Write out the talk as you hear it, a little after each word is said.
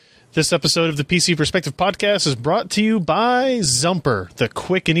This episode of the PC Perspective Podcast is brought to you by Zumper, the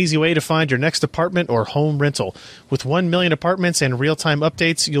quick and easy way to find your next apartment or home rental. With 1 million apartments and real-time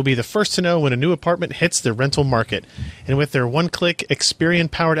updates, you'll be the first to know when a new apartment hits the rental market. And with their one-click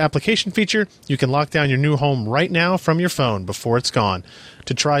Experian-powered application feature, you can lock down your new home right now from your phone before it's gone.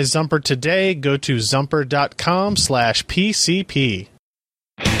 To try Zumper today, go to zumper.com/PCP.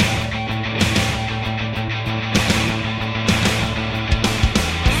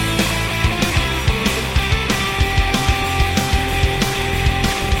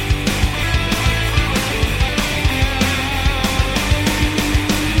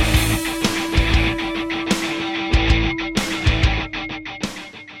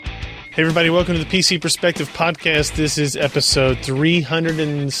 Hey everybody, welcome to the PC Perspective Podcast. This is episode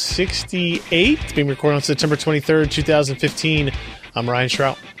 368, being recorded on September 23rd, 2015. I'm Ryan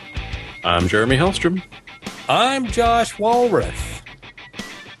Shrout. I'm Jeremy Hellstrom. I'm Josh Walrath.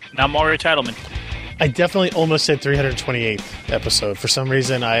 And I'm Mario Titleman. I definitely almost said 328th episode. For some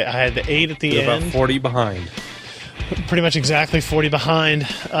reason, I had the 8 at the You're end. about 40 behind. Pretty much exactly 40 behind.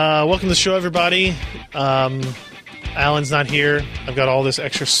 Welcome to the show, everybody. Alan's not here. I've got all this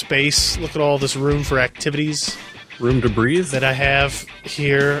extra space. Look at all this room for activities. Room to breathe? That I have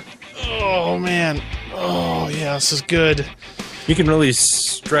here. Oh, man. Oh, yeah, this is good. You can really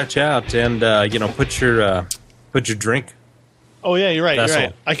stretch out and, put your drink. Oh, yeah, you're right. Vessel. You're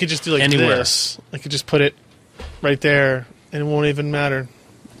right. I could just do like Anywhere. this. I could just put it right there, and it won't even matter.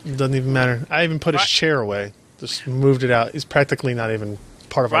 It doesn't even matter. I even put his chair away. Just moved it out. He's practically not even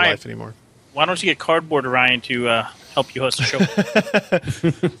part of our life anymore. Why don't you get Cardboard Orion to help you host the show?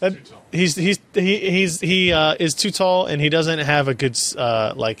 He is too tall, and he doesn't have a good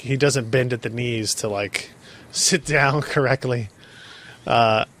he doesn't bend at the knees to sit down correctly.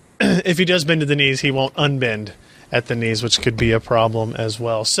 If he does bend at the knees, he won't unbend at the knees, which could be a problem as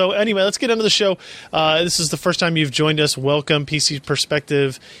well. So anyway, let's get into the show. This is the first time you've joined us. Welcome. PC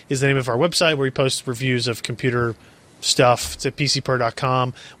Perspective is the name of our website where we post reviews of computer stuff. It's at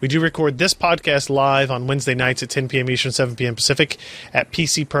pcper.com. We do record this podcast live on Wednesday nights at 10 p.m. Eastern, 7 p.m. Pacific at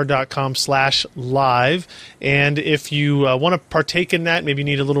pcper.com/live. And if you want to partake in that, maybe you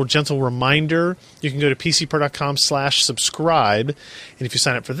need a little gentle reminder, you can go to pcper.com/subscribe. And if you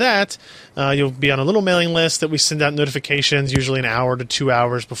sign up for that, you'll be on a little mailing list that we send out notifications usually an hour to 2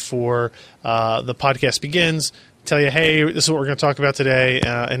 hours before the podcast begins. Tell you, hey, this is what we're going to talk about today,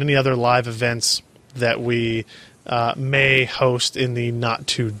 and any other live events that we may host in the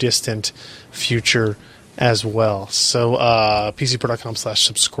not-too-distant future as well. So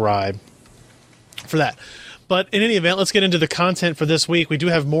pcper.com/subscribe for that. But in any event, let's get into the content for this week. We do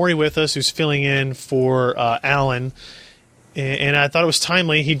have Maury with us, who's filling in for Alan. And I thought it was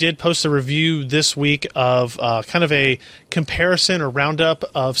timely. He did post a review this week of kind of a comparison or roundup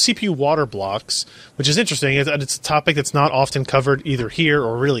of CPU water blocks, which is interesting. It's a topic that's not often covered either here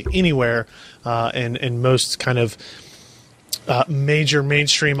or really anywhere in most kind of major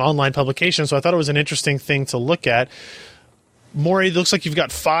mainstream online publications. So I thought it was an interesting thing to look at. Maury, it looks like you've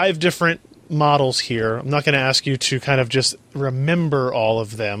got 5 different models here. I'm not going to ask you to kind of just remember all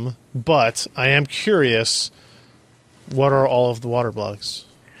of them, but I am curious, what are all of the water blocks?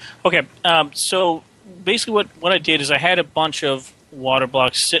 Okay, so basically what I did is I had a bunch of water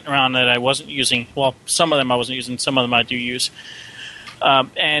blocks sitting around that I wasn't using. Well, some of them I wasn't using, some of them I do use.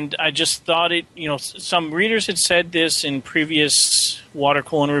 And I just thought some readers had said this in previous water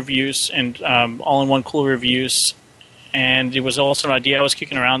cooling reviews and all-in-one cooler reviews. And it was also an idea I was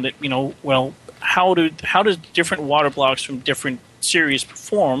kicking around that, how does different water blocks from different series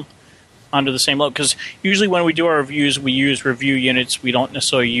perform under the same load? Because usually when we do our reviews, we use review units. We don't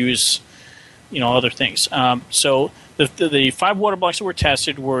necessarily use, other things. So the 5 water blocks that were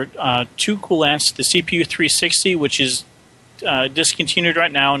tested were 2 coolants, the CPU 360, which is discontinued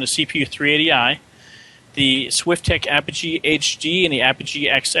right now, and the CPU 380i, the SwiftTech Apogee HD and the Apogee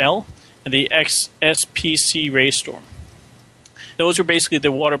XL, and the XSPC Raystorm. Those are basically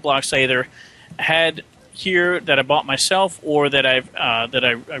the water blocks I either had here that I bought myself or that I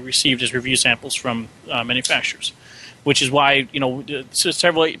received as review samples from manufacturers, which is why so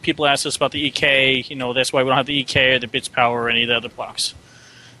several people asked us about the EK. That's why we don't have the EK or the Bits Power or any of the other blocks.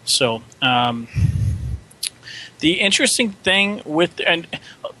 So the interesting thing with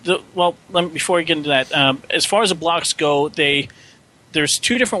before I get into that, as far as the blocks go, there's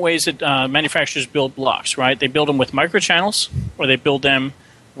 2 different ways that manufacturers build blocks. Right, they build them with microchannels or they build them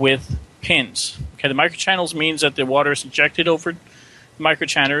with pins. Okay, the microchannels means that the water is injected over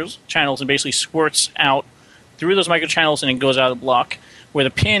microchannels and basically squirts out through those microchannels and it goes out of the block. Where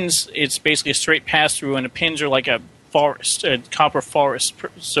the pins, it's basically a straight pass through, and the pins are like a forest, copper forest,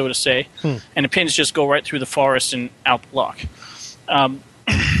 so to say, and the pins just go right through the forest and out the block.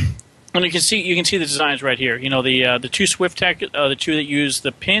 And you can see the designs right here. The two SwiftTech, the two that use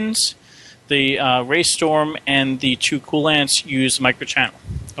the pins, the Raystorm, and the two Coolants use microchannel.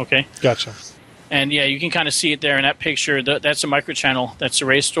 Okay, Gotcha. and yeah, you can kind of see it there in that picture. That's a microchannel. That's the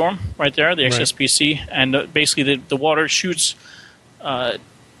Raystorm right there, the XSPC, and basically the water shoots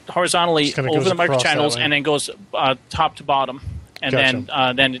horizontally over the microchannels and then goes top to bottom, and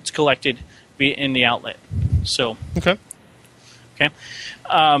then it's collected in the outlet. So Okay.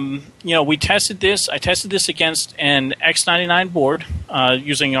 we tested this. I tested this against an X99 board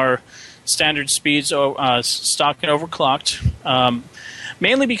using our standard speeds, stock and overclocked.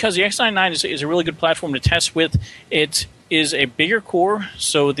 Mainly because the X99 is a really good platform to test with. It is a bigger core,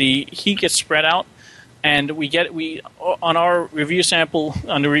 so the heat gets spread out, and we on our review sample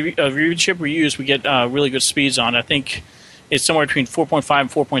on the review chip we use, we get really good speeds on. I think it's somewhere between 4.5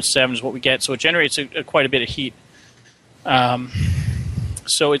 and 4.7 is what we get. So it generates quite a bit of heat.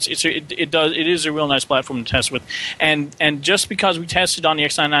 So it is a real nice platform to test with, and just because we tested on the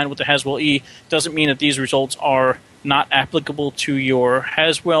X99 with the Haswell E doesn't mean that these results are not applicable to your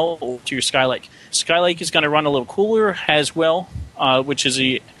Haswell or to your Skylake. Skylake is going to run a little cooler. Haswell, which is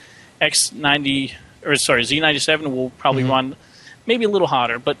the Z97, will probably run maybe a little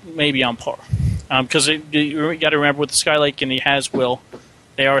hotter, but maybe on par. Because you got to remember with the Skylake and the Haswell,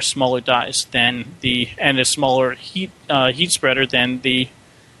 they are smaller dies and a smaller heat spreader than the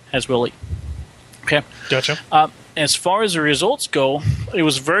Haswell E. Okay. Gotcha. As far as the results go, it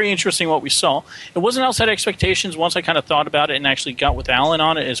was very interesting what we saw. It wasn't outside expectations once I kind of thought about it and actually got with Alan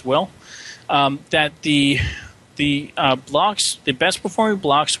on it as well. That the blocks, the best performing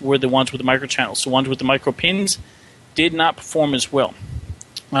blocks were the ones with the microchannels. The ones with the micro pins did not perform as well.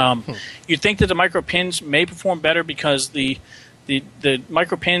 You'd think that the micro pins may perform better because the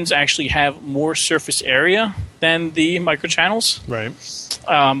micro pins actually have more surface area than the microchannels. Right.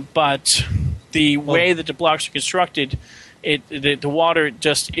 But the way that the blocks are constructed, the water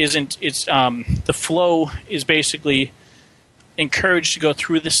just isn't. It's the flow is basically encouraged to go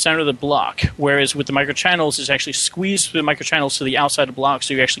through the center of the block, whereas with the microchannels, it's actually squeezed through the microchannels to the outside of the block,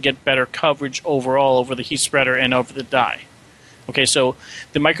 so you actually get better coverage overall over the heat spreader and over the die. Okay, so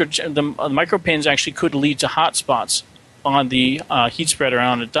the micro pins actually could lead to hot spots on the heat spreader and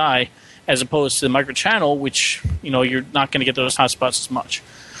on the die, as opposed to the microchannel, which you're not going to get those hot spots as much.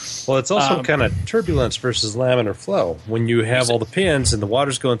 Well, it's also kind of turbulence versus laminar flow. When you have all the pins and the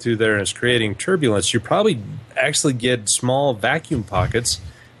water's going through there and it's creating turbulence, you probably actually get small vacuum pockets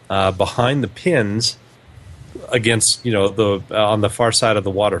behind the pins against on the far side of the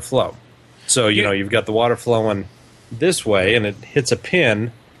water flow. So you've got the water flowing this way, and it hits a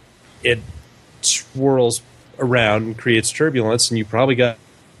pin, it swirls around and creates turbulence, and you probably got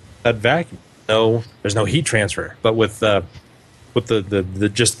that vacuum. No, there's no heat transfer, but with the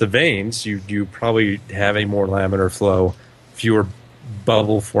just the veins, you probably have a more laminar flow, fewer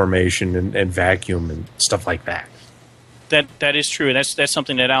bubble formation and vacuum and stuff like that. That is true. That's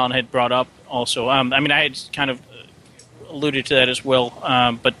something that Alan had brought up also. I had kind of alluded to that as well,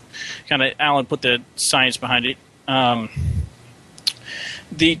 but kind of Alan put the science behind it.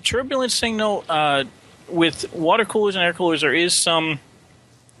 The turbulence thing, though, with water coolers and air coolers, there is some,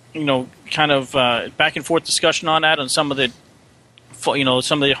 kind of back and forth discussion on that on some of the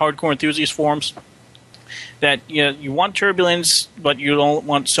hardcore enthusiast forums. That you want turbulence, but you don't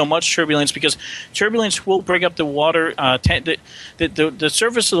want so much turbulence because turbulence will break up the water. The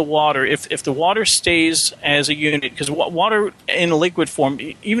surface of the water, if the water stays as a unit, because water in a liquid form,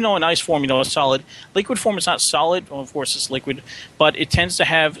 even though in ice form, it's solid. Liquid form is not solid. Well, of course, it's liquid, but it tends to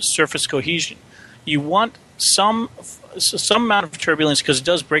have surface cohesion. You want some amount of turbulence because it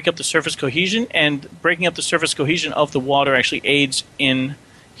does break up the surface cohesion, and breaking up the surface cohesion of the water actually aids in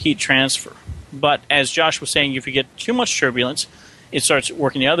heat transfer. But as Josh was saying, if you get too much turbulence, it starts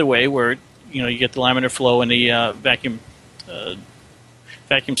working the other way, where you get the laminar flow and the vacuum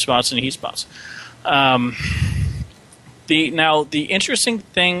spots and the heat spots. The interesting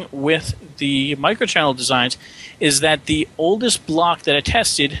thing with the microchannel designs is that the oldest block that I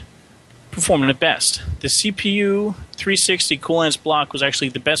tested performed the best. The CPU 360 Coolants block was actually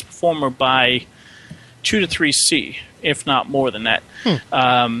the best performer by 2 to 3C, if not more than that.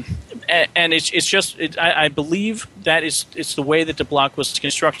 And it's just I believe that it's the way that the block was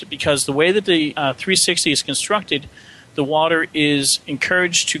constructed, because the way that the 360 is constructed, the water is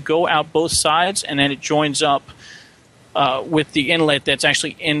encouraged to go out both sides, and then it joins up with the inlet that's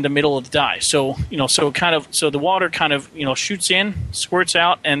actually in the middle of the die. So the water kind of shoots in, squirts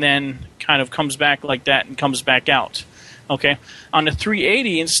out, and then kind of comes back like that and comes back out. Okay, on the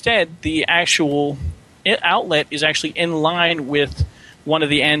 380 instead, the actual outlet is actually in line with one of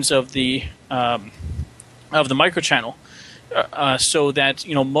the ends of the microchannel, so that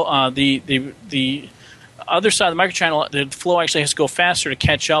the other side of the microchannel, the flow actually has to go faster to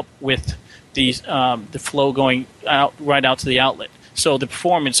catch up with the flow going out right out to the outlet. So the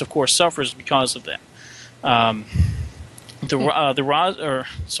performance, of course, suffers because of that. The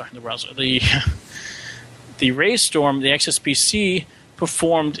Raystorm, the XSPC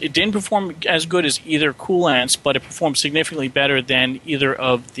didn't perform as good as either coolants, but it performed significantly better than either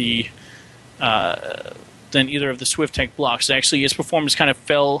of the SwiftTech blocks. Actually, its performance kind of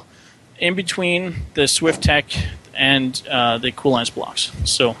fell in between the SwiftTech and the coolants blocks.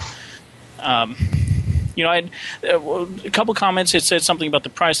 So, I had a couple comments. It said something about the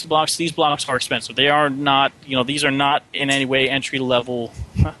price of the blocks. These blocks are expensive. They are not, these are not in any way entry level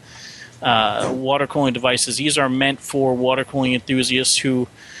water cooling devices. These are meant for water cooling enthusiasts who,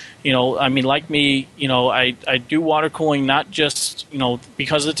 like me, I do water cooling not just,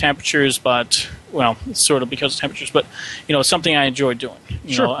 because of the temperatures, but, sort of because of temperatures, but, it's something I enjoy doing.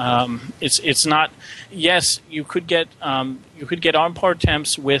 Sure. It's not, yes, you could get on par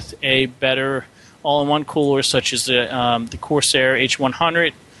temps with a better all-in-one cooler such as the Corsair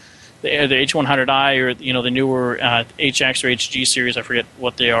H100, the H100i, or, the newer HX or HG series, I forget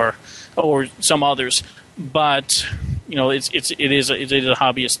what they are, or some others, but it is a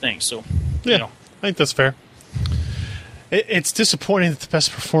hobbyist thing. So yeah, I think that's fair. It's disappointing that the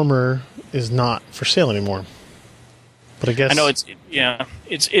best performer is not for sale anymore. But I guess I know it's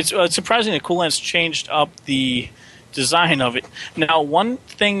surprising that Coolant's changed up the design of it. Now, one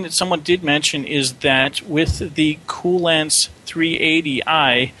thing that someone did mention is that with the Coolant's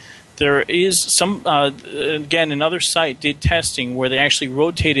 380i. There is some, again, another site did testing where they actually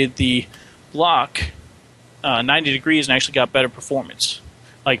rotated the block 90 degrees and actually got better performance,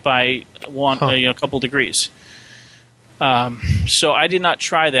 like by a couple degrees. So I did not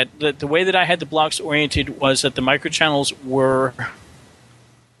try that. The way that I had the blocks oriented was that the microchannels were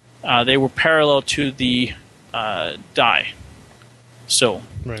parallel to the die. So,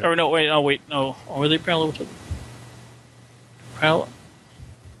 right. Or no, wait, no. Were they parallel to parallel?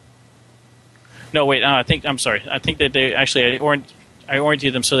 No, wait. I'm sorry. I think that they actually I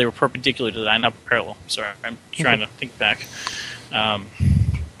oriented them so they were perpendicular to the die, not parallel. Sorry, I'm trying to think back.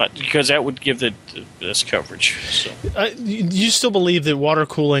 But because that would give the this coverage. So. You still believe that water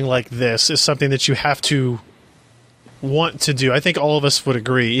cooling like this is something that you have to want to do? I think all of us would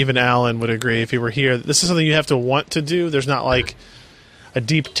agree. Even Alan would agree if he were here. This is something you have to want to do. There's not like a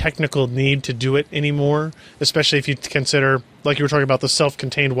deep technical need to do it anymore, especially if you consider, like you were talking about, the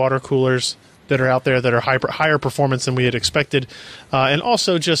self-contained water coolers that are out there that are higher performance than we had expected, and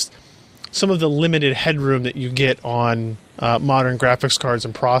also just some of the limited headroom that you get on modern graphics cards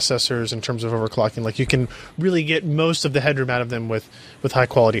and processors in terms of overclocking. Like, you can really get most of the headroom out of them with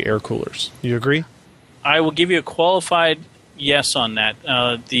high-quality air coolers. You agree? I will give you a qualified yes on that.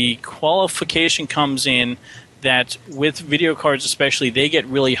 The qualification comes in that with video cards especially, they get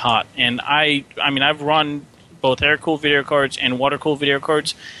really hot. And I've run both air-cooled video cards and water-cooled video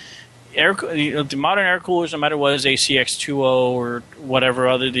cards. The modern air coolers, no matter what is ACX20 or whatever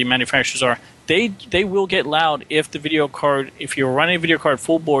other the manufacturers are, they will get loud if you're running a video card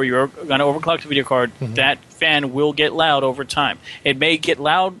full bore, you're going to overclock the video card. Mm-hmm. That fan will get loud over time. It may get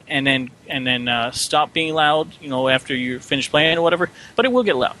loud and then stop being loud, after you finish playing or whatever, but it will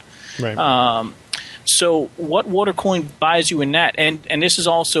get loud. Right. So what water cooling buys you in that, and this is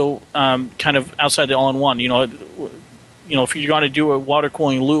also kind of outside the all-in-one, if you're going to do a water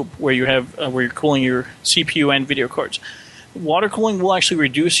cooling loop where you have where you're cooling your CPU and video cards, water cooling will actually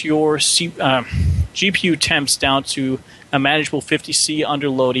reduce your GPU temps down to a manageable 50C under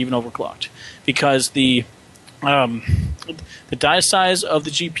load, even overclocked, because the die size of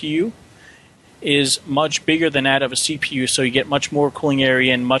the GPU is much bigger than that of a CPU, so you get much more cooling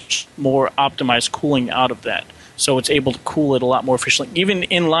area and much more optimized cooling out of that. So it's able to cool it a lot more efficiently, even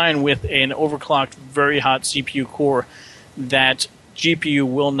in line with an overclocked, very hot CPU core. That GPU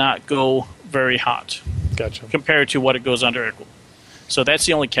will not go very hot. Gotcha. Compared to what it goes under air cooled. So that's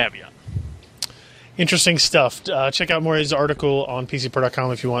the only caveat. Interesting stuff. Check out Maury's article on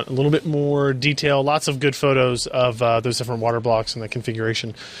PCPro.com if you want a little bit more detail. Lots of good photos of those different water blocks and the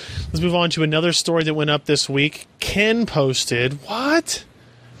configuration. Let's move on to another story that went up this week. Ken posted. What?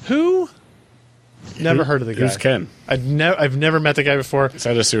 Who? Never heard of the guy. Who's Ken? I've never met the guy before. Is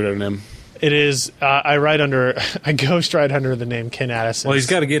that a pseudonym? It is. I ghost write under the name Ken Addison. Well, he's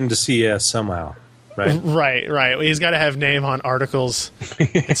got to get into CES somehow, right? Right. He's got to have name on articles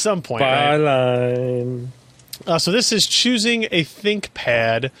at some point. Byline. So this is choosing a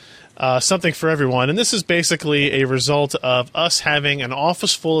ThinkPad, something for everyone, and this is basically a result of us having an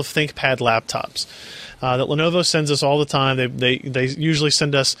office full of ThinkPad laptops that Lenovo sends us all the time. They usually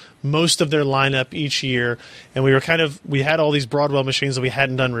send us most of their lineup each year, and we had all these Broadwell machines that we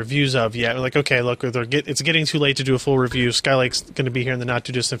hadn't done reviews of yet. We're like, okay, look, it's getting too late to do a full review. Skylake's going to be here in the not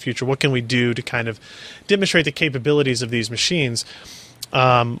too distant future. What can we do to kind of demonstrate the capabilities of these machines?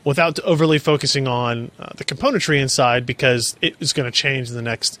 Without overly focusing on the componentry inside, because it is going to change in the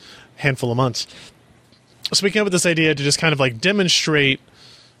next handful of months. So we came up with this idea to just kind of like demonstrate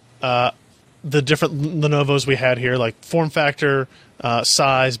the different Lenovos we had here, like form factor,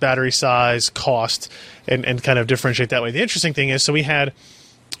 size, battery size, cost, and kind of differentiate that way. The interesting thing is, so we had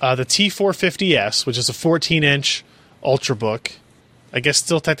the T450S, which is a 14-inch Ultrabook. I guess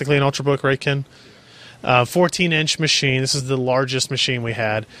still technically an Ultrabook, right, Ken? 14-inch machine. This is the largest machine we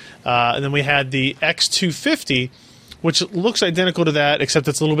had. And then we had the X250, which looks identical to that, except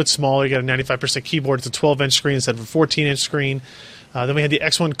it's a little bit smaller. You got a 95% keyboard. It's a 12-inch screen instead of a 14-inch screen. Then we had the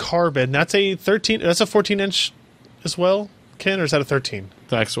X1 Carbon. That's a 14-inch as well, Ken, or is that a 13?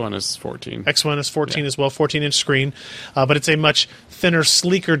 The X1 is 14. X1 is 14 as well, 14-inch screen, but it's a much thinner,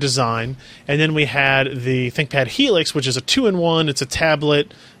 sleeker design. And then we had the ThinkPad Helix, which is a 2-in-1. It's a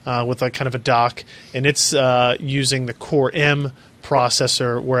tablet with a kind of a dock, and it's using the Core M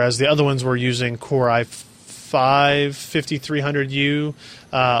processor, whereas the other ones were using Core i5 5300U,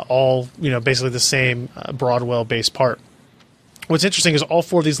 all basically the same Broadwell-based part. What's interesting is all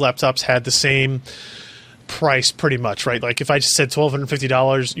four of these laptops had the same price pretty much, right? Like if I just said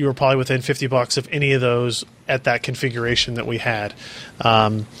 $1,250, you were probably within $50 of any of those at that configuration that we had,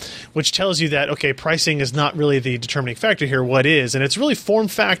 which tells you that, okay, pricing is not really the determining factor here. What is? And it's really form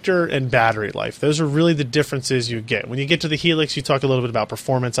factor and battery life. Those are really the differences you get. When you get to the Helix, you talk a little bit about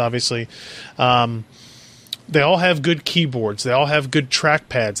performance, obviously. They all have good keyboards. They all have good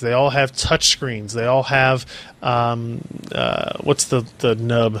trackpads. They all have touch screens. They all have what's the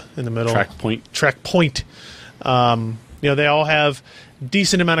nub in the middle? Track point. They all have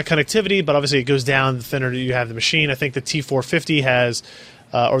decent amount of connectivity, but obviously it goes down the thinner you have the machine. I think the T450 has,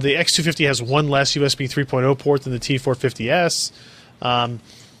 or the X250 has one less USB 3.0 port than the T450S.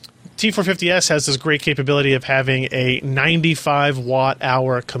 T450S has this great capability of having a 95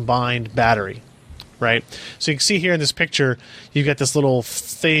 watt-hour combined battery. Right, so you can see here in this picture, you've got this little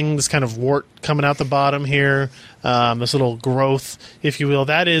thing, this kind of wart coming out the bottom here, this little growth, if you will.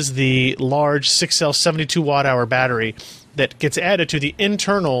 That is the large 6-cell 72 watt-hour battery that gets added to the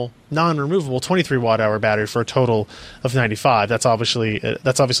internal non-removable 23 watt-hour battery for a total of 95. That's obviously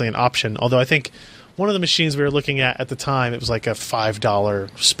an option. Although I think one of the machines we were looking at the time, it was like a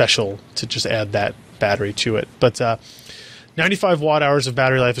 $5 special to just add that battery to it. But 95 watt hours of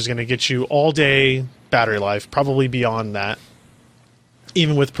battery life is going to get you all day battery life, probably beyond that,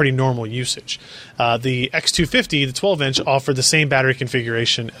 even with pretty normal usage. The X250, the 12-inch, offered the same battery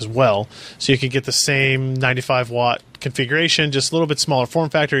configuration as well. So you could get the same 95 watt configuration, just a little bit smaller form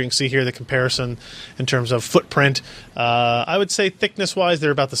factor. You can see here the comparison in terms of footprint. I would say thickness-wise,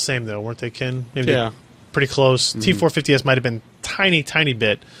 they're about the same, though, weren't they, Ken? Maybe yeah. Pretty close. Mm-hmm. T450S might have been tiny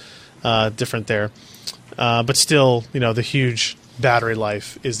bit different there. But still, the huge battery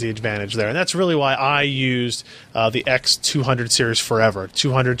life is the advantage there. And that's really why I used the X200 series forever.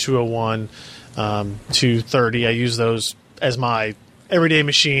 200, 201, 230. I use those as my everyday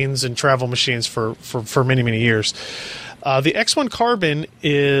machines and travel machines for many, many years. The X1 Carbon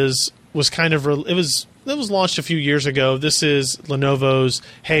was launched a few years ago. This is Lenovo's,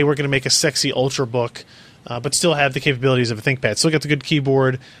 hey, we're going to make a sexy Ultrabook, but still have the capabilities of a ThinkPad. Still got the good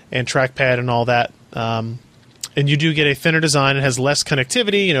keyboard and trackpad and all that. And you do get a thinner design. It has less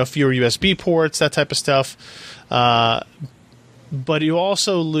connectivity, fewer USB ports, that type of stuff. But you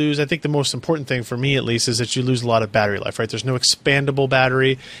also lose, I think the most important thing for me at least, is that you lose a lot of battery life, right? There's no expandable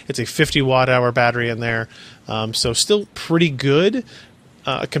battery. It's a 50 watt-hour battery in there. So still pretty good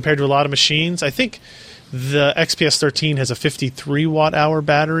compared to a lot of machines. I think the XPS 13 has a 53 watt-hour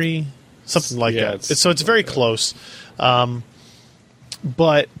battery, something like that. So it's very close. But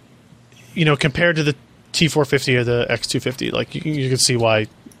compared to the T450 or the X250, like you can see why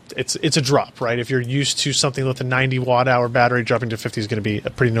it's a drop, right? If you're used to something with a 90 watt-hour battery, dropping to 50 is going to be a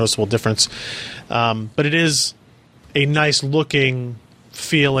pretty noticeable difference. But it is a nice looking,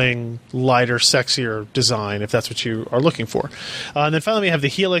 feeling, lighter, sexier design, if that's what you are looking for. And then finally we have the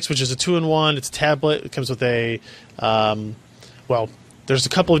Helix, which is a 2-in-1. It's a tablet. It comes with the There's a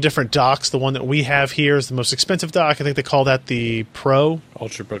couple of different docks. The one that we have here is the most expensive dock. I think they call that the Pro.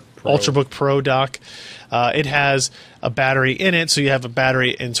 Ultrabook Pro dock. It has a battery in it, so you have a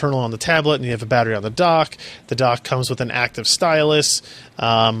battery internal on the tablet, and you have a battery on the dock. The dock comes with an active stylus.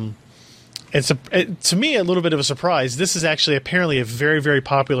 To me, a little bit of a surprise. This is actually apparently a very, very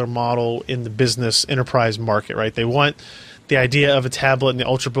popular model in the business enterprise market, right? They want the idea of a tablet and the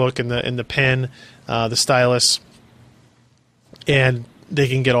Ultrabook and the pen, the stylus, and they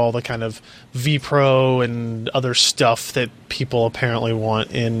can get all the kind of V Pro and other stuff that people apparently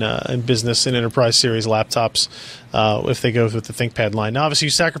want in business and enterprise series laptops if they go with the ThinkPad line. Now, obviously,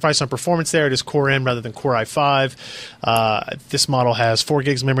 you sacrifice on performance there. It is Core M rather than Core i5. This model has 4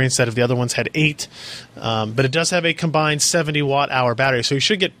 gigs of memory instead of the other ones had 8. But it does have a combined 70 watt-hour battery, so you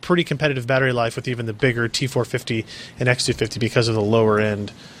should get pretty competitive battery life with even the bigger T450 and X250 because of the lower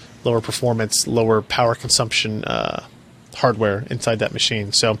end, lower performance, lower power consumption hardware inside that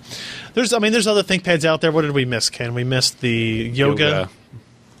machine. So there's other ThinkPads out there. What did we miss, Ken? We missed the Yoga.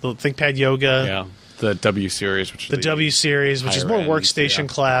 The ThinkPad Yoga. Yeah, the W series, which is more workstation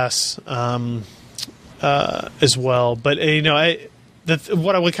class as well. But we wanted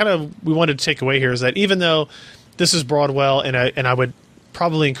to take away here is that even though this is Broadwell, and I would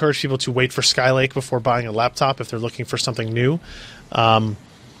probably encourage people to wait for Skylake before buying a laptop if they're looking for something new.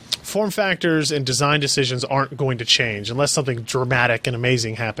 Form factors and design decisions aren't going to change unless something dramatic and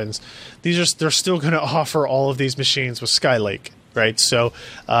amazing happens. They're still going to offer all of these machines with Skylake, right? So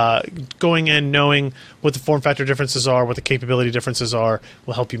going in knowing what the form factor differences are, what the capability differences are,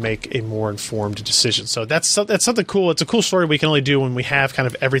 will help you make a more informed decision. So that's something cool. It's a cool story we can only do when we have kind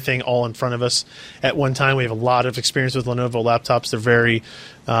of everything all in front of us at one time. We have a lot of experience with Lenovo laptops. They're very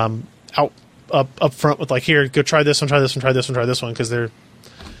up front with like, here, go try this one, try this one, try this one, try this one, because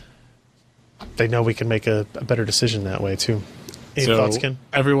they know we can make a better decision that way too. Any thoughts, Ken?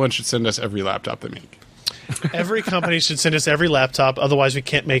 Everyone should send us every laptop they make. Every company should send us every laptop. Otherwise, we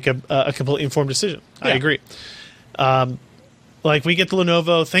can't make a completely informed decision. Yeah. I agree. Like we get the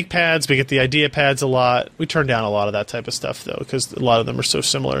Lenovo ThinkPads, we get the IdeaPads a lot. We turn down a lot of that type of stuff though, because a lot of them are so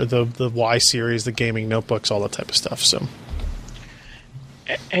similar. The Y series, the gaming notebooks, all that type of stuff. So,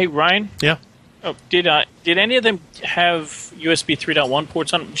 hey Ryan. Yeah. Oh, did any of them have USB 3.1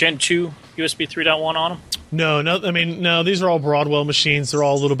 ports on them? Gen 2 USB 3.1 on them? No. These are all Broadwell machines. They're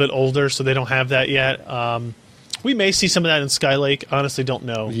all a little bit older, so they don't have that yet. We may see some of that in Skylake. Honestly, don't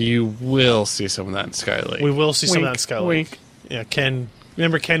know. You will see some of that in Skylake. We will see some of that in Skylake. Wink. Yeah, Ken.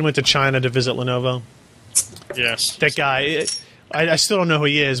 Remember Ken went to China to visit Lenovo? Yes. That guy. I still don't know who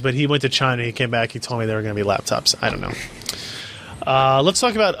he is, but he went to China. He came back. He told me there were going to be laptops. I don't know. Let's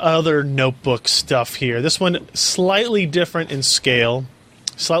talk about other notebook stuff here. This one, slightly different in scale,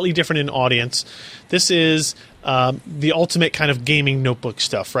 slightly different in audience. This is the ultimate kind of gaming notebook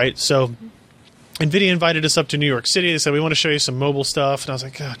stuff, right? So NVIDIA invited us up to New York City. They said, we want to show you some mobile stuff. And I was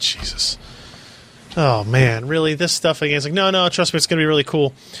like, oh, Jesus. Oh, man, really? This stuff again? It's like, no, trust me, it's going to be really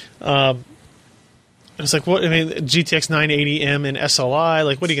cool. It's like, what? I mean, GTX 980M and SLI,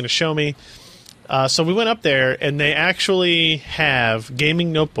 like, what are you going to show me? So we went up there, and they actually have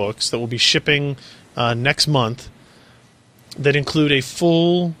gaming notebooks that will be shipping next month that include a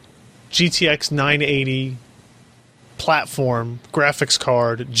full GTX 980 platform, graphics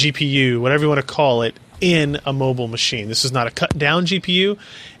card, GPU, whatever you want to call it, in a mobile machine. This is not a cut-down GPU.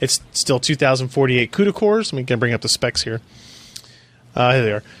 It's still 2048 CUDA cores. I'm going to bring up the specs here. Here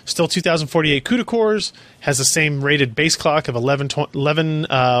they are. Still 2048 CUDA cores. Has the same rated base clock of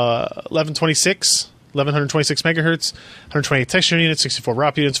 1126 megahertz, 128 texture units, 64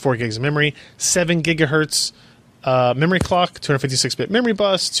 ROP units, 4 gigs of memory, 7 gigahertz memory clock, 256-bit memory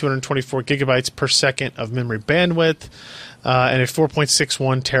bus, 224 gigabytes per second of memory bandwidth, and a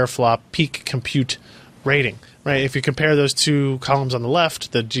 4.61 teraflop peak compute rating. Right? If you compare those two columns on the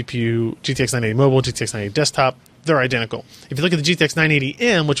left, the GPU, GTX 980 mobile, GTX 980 desktop, they're identical. If you look at the GTX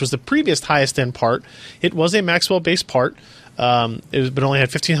 980M, which was the previous highest end part, it was a Maxwell-based part, but only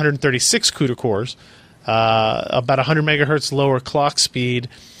had 1,536 CUDA cores, about 100 megahertz lower clock speed,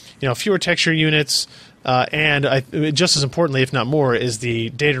 fewer texture units, and just as importantly, if not more, is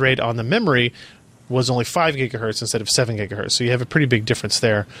the data rate on the memory was only 5 gigahertz instead of 7 gigahertz. So you have a pretty big difference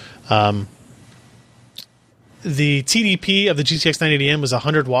there. The TDP of the GTX 980M was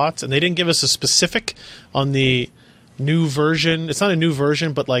 100 watts, and they didn't give us a specific on the new version. It's not a new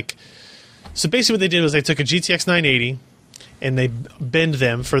version, but so basically what they did was they took a GTX 980 and they bend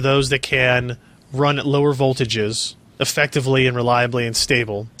them for those that can run at lower voltages effectively and reliably and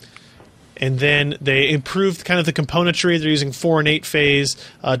stable. And then they improved kind of the componentry. They're using 4 and 8 phase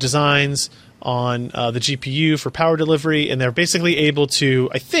designs on the GPU for power delivery, and they're basically able to,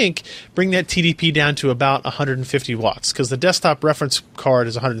 I think, bring that TDP down to about 150 watts, because the desktop reference card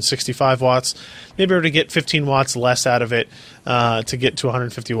is 165 watts. Maybe able to get 15 watts less out of it to get to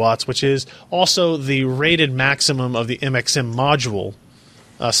 150 watts, which is also the rated maximum of the MXM module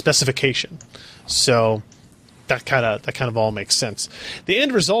specification. So that kind of all makes sense. The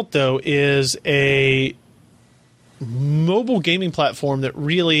end result, though, is a mobile gaming platform that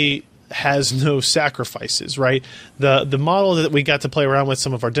really has no sacrifices, right? The model that we got to play around with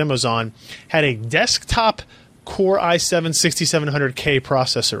some of our demos on had a desktop Core i7 6700K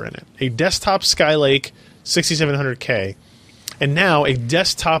processor in it, a desktop Skylake 6700K, and now a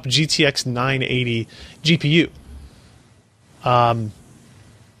desktop GTX 980 GPU.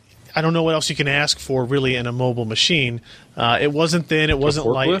 I don't know what else you can ask for really in a mobile machine. It wasn't thin, it wasn't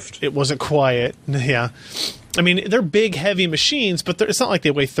light, it wasn't quiet. Yeah. I mean, they're big, heavy machines, but it's not like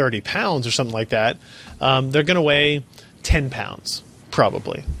they weigh 30 pounds or something like that. They're going to weigh 10 pounds,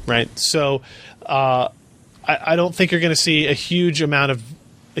 probably, right? So I don't think you're going to see a huge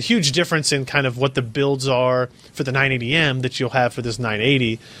difference in kind of what the builds are for the 980M that you'll have for this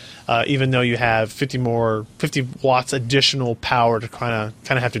 980, even though you have 50 watts additional power to kind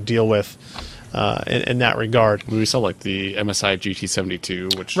of have to deal with. In that regard. We saw like the MSI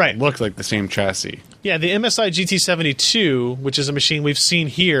GT72, which right. looked like the same chassis. Yeah, the MSI GT72, which is a machine we've seen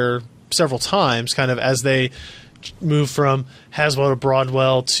here several times, kind of as they move from Haswell to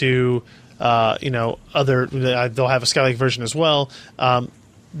Broadwell to other. They'll have a Skylake version as well.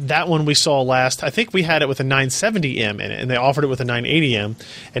 That one we saw last. I think we had it with a 970M in it, and they offered it with a 980M,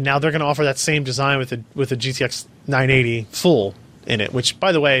 and now they're going to offer that same design with a GTX 980 full in it. Which,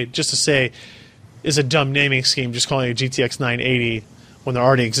 by the way, just to say, is a dumb naming scheme, just calling it a GTX 980 when there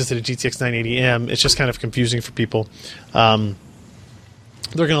already existed a GTX 980M. It's just kind of confusing for people. They're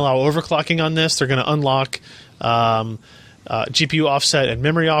going to allow overclocking on this. They're going to unlock GPU offset and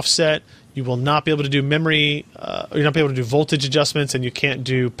memory offset. You will not be able to do memory, you're not be able to do voltage adjustments, and you can't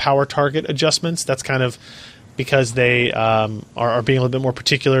do power target adjustments. That's kind of because they are being a little bit more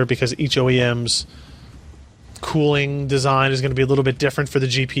particular, because each OEM's cooling design is going to be a little bit different for the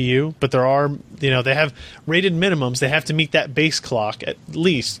GPU, but there are, they have rated minimums. They have to meet that base clock at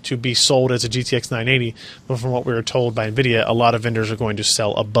least to be sold as a GTX 980. But from what we were told by NVIDIA, a lot of vendors are going to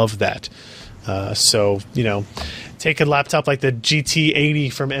sell above that. So, take a laptop like the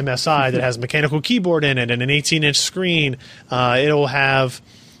GT80 from MSI that has a mechanical keyboard in it and an 18-inch screen. It'll have,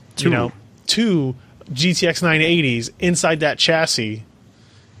 two GTX 980s inside that chassis.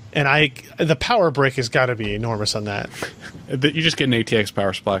 And the power break has got to be enormous on that. You just get an ATX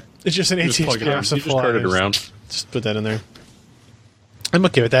power supply. It's just an ATX power supply. You just cart it around. Just put that in there. I'm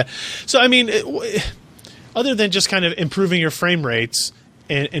okay with that. So, I mean, other than just kind of improving your frame rates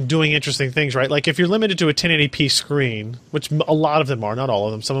and doing interesting things, right? Like if you're limited to a 1080p screen, which a lot of them are, not all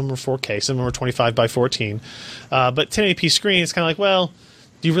of them. Some of them are 4K, some of them are 25 by 14. But 1080p screen, it's kind of like, well,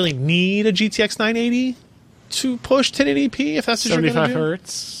 do you really need a GTX 980 to push 1080p if that's what you're going to do? 75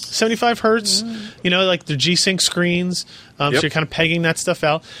 hertz. 75 hertz, like the G-Sync screens. So you're kind of pegging that stuff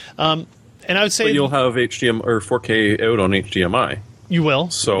out. And I would say... But you'll have HDMI or 4K out on HDMI. You will.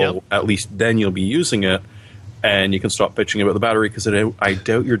 So at least then you'll be using it, and you can stop bitching about the battery, because I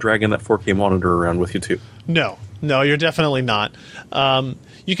doubt you're dragging that 4K monitor around with you too. No, you're definitely not.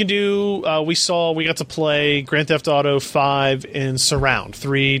 You can do, we got to play Grand Theft Auto 5 in surround,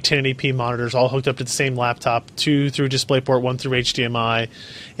 3 1080p monitors all hooked up to the same laptop, 2 through DisplayPort, 1 through HDMI,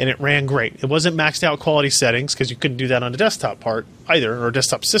 and it ran great. It wasn't maxed out quality settings, because you couldn't do that on a desktop part either, or a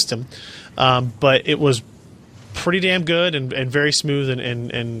desktop system, but it was pretty damn good and very smooth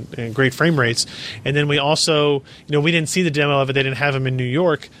and great frame rates. And then we also, we didn't see the demo of it, they didn't have them in New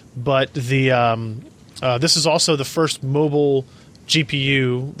York, but this is also the first mobile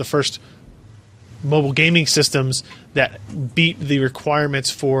GPU, the first mobile gaming systems that beat the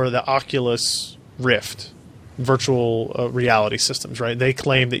requirements for the Oculus Rift virtual reality systems, right? They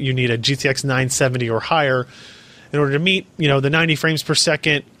claim that you need a GTX 970 or higher in order to meet, the 90 frames per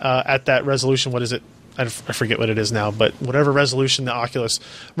second at that resolution. What is it? I forget what it is now, but whatever resolution the Oculus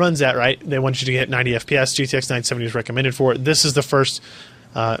runs at, right? They want you to get 90 FPS. GTX 970 is recommended for it. This is the first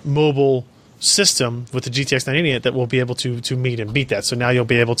mobile system with the GTX 980 that will be able to meet and beat that. So now you'll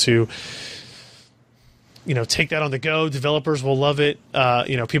be able to, take that on the go. Developers will love it.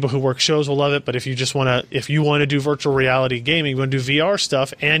 People who work shows will love it. But if you want to do virtual reality gaming, you want to do VR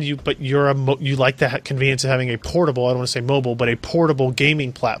stuff, and you like the convenience of having a portable, I don't want to say mobile, but a portable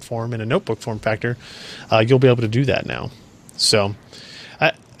gaming platform in a notebook form factor, you'll be able to do that now. So,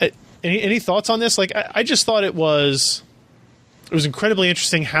 any thoughts on this? Like, I just thought it was It was incredibly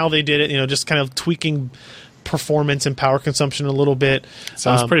interesting how they did it. Just kind of tweaking performance and power consumption a little bit.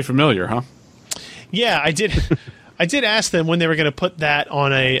 Sounds pretty familiar, huh? Yeah, I did. I did ask them when they were going to put that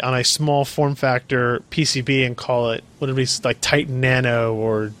on a small form factor PCB and call it, what did we, like Titan Nano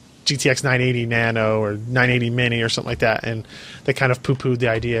or GTX 980 Nano or 980 Mini or something like that, and they kind of poo-pooed the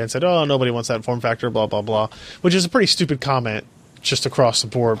idea and said, "Oh, nobody wants that form factor," blah blah blah, which is a pretty stupid comment just across the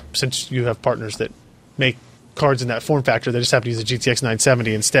board. Since you have partners that make cards in that form factor, they just have to use a GTX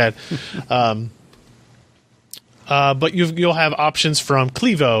 970 instead. But you'll have options from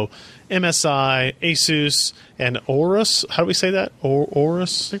Clevo, MSI, Asus, and Aorus. How do we say that?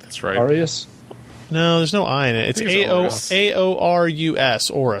 Aorus? I think that's right. Arius? No, there's no I in it. It's Aorus.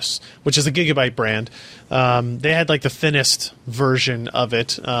 Aorus, Aorus, which is a Gigabyte brand. They had like the thinnest version of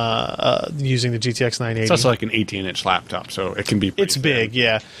it using the GTX 980. It's also like an 18-inch laptop, so it can be pretty It's thin. big,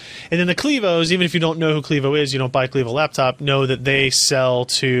 yeah. And then the Clevos, even if you don't know who Clevo is, you don't buy a Clevo laptop, know that they sell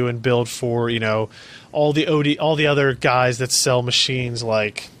to and build for, all the other guys that sell machines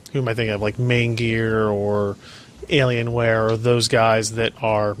like, who am I thinking of, like Main Gear or Alienware, or those guys that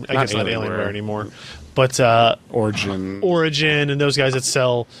are, I guess not Alienware anymore, but Origin, and those guys that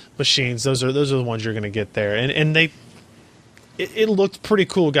sell machines. Those are the ones you're going to get there, and it looked pretty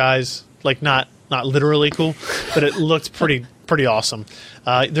cool, guys. Like not literally cool, but it looked pretty awesome.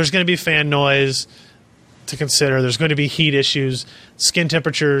 There's going to be fan noise to consider. There's going to be heat issues. Skin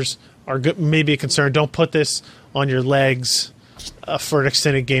temperatures are maybe a concern. Don't put this on your legs for an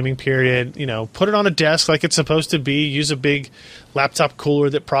extended gaming period. Put it on a desk like it's supposed to be. Use a big laptop cooler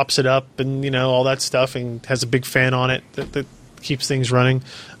that props it up and all that stuff, and has a big fan on it that keeps things running.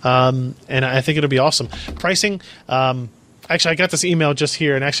 And I think it'll be awesome. Pricing. Actually, I got this email just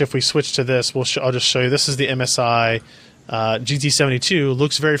here, and actually, if we switch to this, I'll just show you. This is the MSI GT72.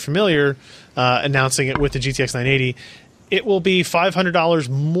 Looks very familiar. Announcing it with the GTX 980. It will be $500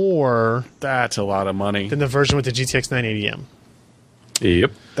 more. That's a lot of money. Than the version with the GTX 980M.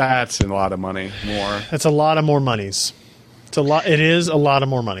 Yep. That's a lot of money more. That's a lot of more monies. It is a lot of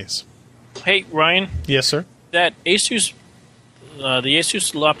more monies. Hey, Ryan. Yes, sir. That Asus, the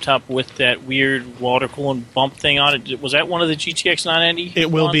Asus laptop with that weird water coolant bump thing on it, was that one of the GTX 990? It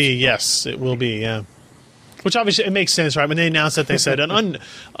will be, yes. It will be, yeah. Which obviously, it makes sense, right? When they announced that, they said an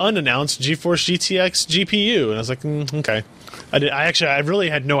unannounced GeForce GTX GPU. And I was like, okay. I really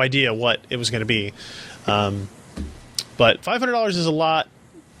had no idea what it was going to be. But $500 is a lot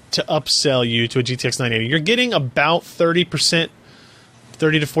to upsell you to a GTX 980. You're getting about 30% to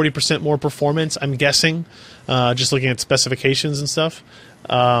 40% more performance, I'm guessing, just looking at specifications and stuff.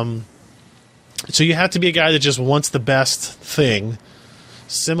 So you have to be a guy that just wants the best thing,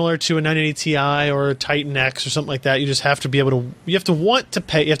 similar to a 980 Ti or a Titan X or something like that. You just have to be able to. You have to want to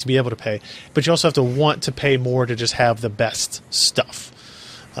pay. You have to be able to pay, but you also have to want to pay more to just have the best stuff.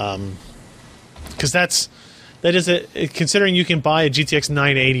 Because that is considering you can buy a GTX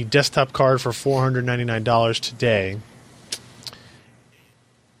 980 desktop card for $499 today.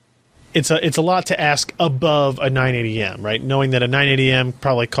 It's a lot to ask above a 980M, right? Knowing that a 980M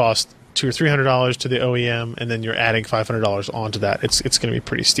probably costs $200 or $300 to the OEM, and then you're adding $500 onto that. It's going to be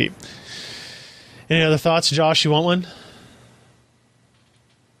pretty steep. Any other thoughts, Josh? You want one?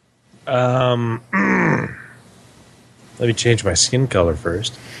 Let me change my skin color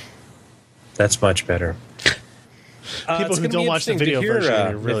first. That's much better. People who don't watch the video version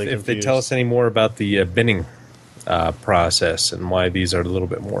are really if they confused. tell us any more about the binning process and why these are a little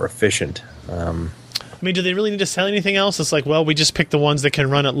bit more efficient. I mean, do they really need to sell anything else? It's like, well, we just pick the ones that can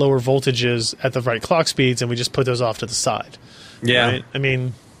run at lower voltages at the right clock speeds, and we just put those off to the side. Yeah. Right? I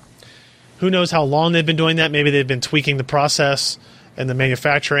mean, who knows how long they've been doing that? Maybe they've been tweaking the process and the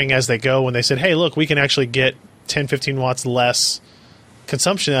manufacturing as they go when they said, hey, look, we can actually get 10, 15 watts less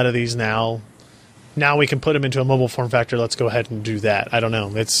consumption out of these now. Now we can put them into a mobile form factor. Let's go ahead and do that. I don't know.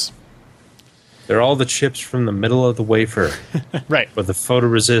 They're all the chips from the middle of the wafer. Right. Where the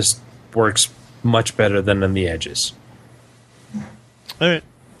photoresist works much better than on the edges. All right.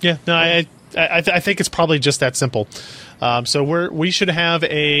 Yeah. No, I think it's probably just that simple. So we should have one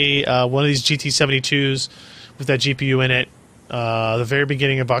of these GT72s with that GPU in it the very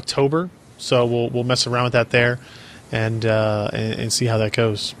beginning of October. So we'll mess around with that there and see how that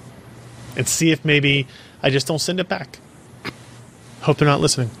goes. And see if maybe I just don't send it back. Hope they're not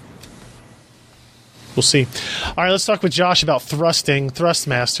listening. We'll see. All right, let's talk with Josh about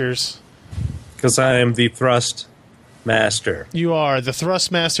Thrustmasters. Because I am the thrust master. You are the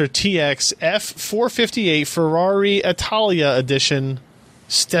Thrustmaster TX F458 Ferrari Italia edition,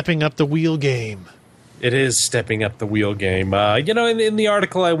 stepping up the wheel game. It is stepping up the wheel game. In the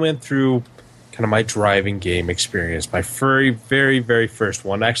article I went through, kind of my driving game experience. My very, very, very first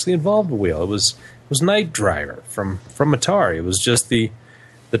one actually involved a wheel. It was Night Driver from Atari. It was just the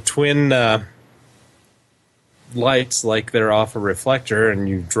twin lights, like they're off a reflector, and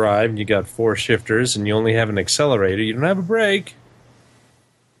you drive, and you got 4 shifters, and you only have an accelerator. You don't have a brake.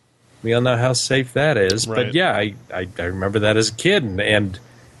 We all know how safe that is. Right. But yeah, I remember that as a kid, and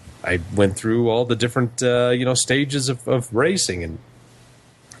I went through all the different stages of racing. And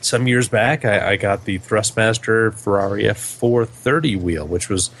some years back, I got the Thrustmaster Ferrari F430 wheel, which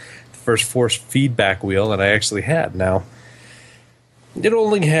was the first force feedback wheel that I actually had. Now, it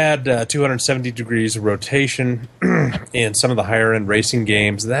only had 270 degrees of rotation in some of the higher-end racing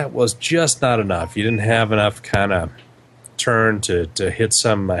games. That was just not enough. You didn't have enough kind of turn to hit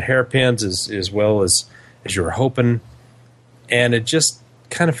some hairpins as well as you were hoping. And it just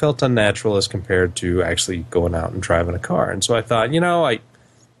kind of felt unnatural as compared to actually going out and driving a car. And so I thought,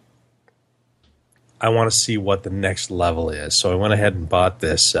 I want to see what the next level is. So I went ahead and bought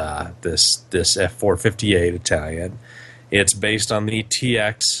this F458 Italian. It's based on the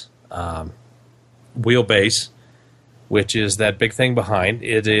TX wheelbase, which is that big thing behind.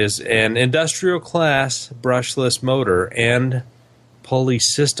 It is an industrial class brushless motor and pulley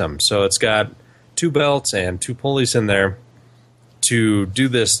system. So it's got 2 belts and 2 pulleys in there to do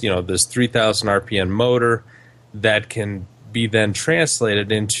this, this 3,000 RPM motor that can be then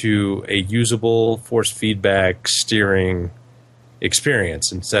translated into a usable force feedback steering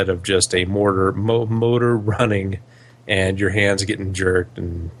experience instead of just a motor running and your hands getting jerked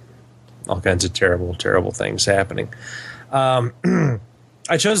and all kinds of terrible, terrible things happening. I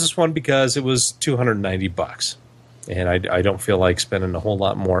chose this one because it was $290, and I don't feel like spending a whole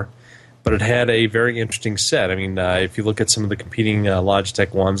lot more. But it had a very interesting set. I mean, if you look at some of the competing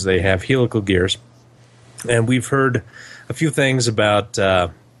Logitech ones, they have helical gears. And we've heard a few things about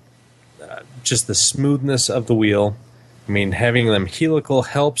just the smoothness of the wheel. I mean, having them helical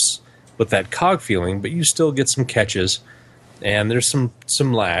helps with that cog feeling, but you still get some catches. And there's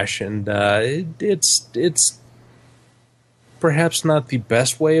some lash. And it's perhaps not the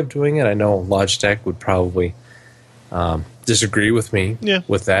best way of doing it. I know Logitech would probably disagree with me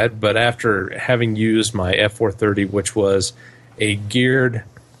with that, but after having used my F430, which was a geared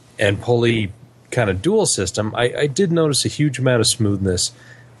and pulley kind of dual system, I did notice a huge amount of smoothness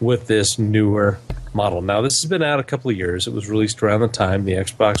with this newer model. Now, this has been out a couple of years. It was released around the time the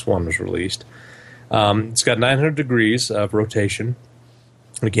Xbox One was released. It's got 900 degrees of rotation.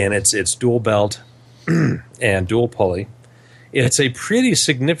 Again, it's dual belt and dual pulley. It's a pretty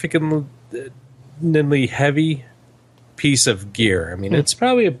significantly heavy piece of gear. I mean, it's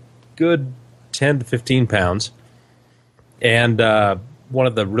probably a good 10 to 15 pounds. And one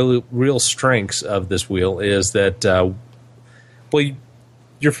of the real strengths of this wheel is that,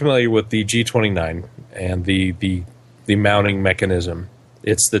 you're familiar with the G29 and the mounting mechanism.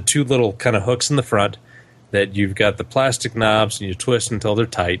 It's the 2 little kind of hooks in the front that you've got the plastic knobs and you twist until they're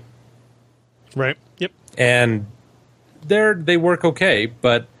tight. Right. Yep. And they work okay,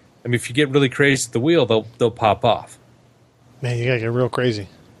 but I mean, if you get really crazy with the wheel, they'll pop off. Man, you gotta get real crazy.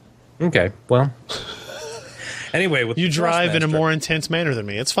 Okay, well. Anyway, with you drive in a more intense manner than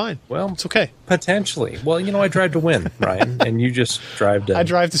me. It's fine. Well, it's okay. Potentially. Well, I drive to win, Ryan, and you just drive to. I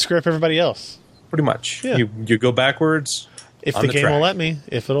drive to screw up everybody else. Pretty much. Yeah. You go backwards. If the game will let me.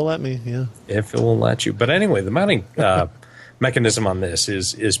 If it'll let me, yeah. If it will let you. But anyway, the mounting mechanism on this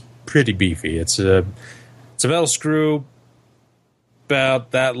is pretty beefy. It's a metal screw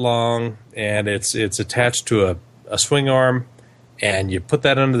about that long, and it's attached to a swing arm, and you put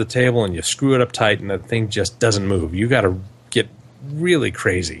that under the table and you screw it up tight, and that thing just doesn't move. You got to get really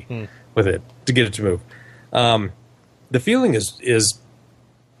crazy with it to get it to move. The feeling is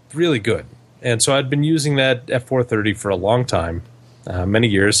really good. And so I'd been using that F430 for a long time, many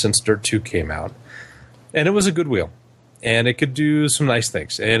years since Dirt 2 came out. And it was a good wheel. And it could do some nice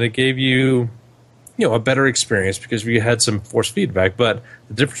things. And it gave you, a better experience because we had some force feedback. But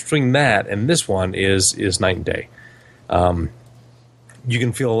the difference between that and this one is night and day. You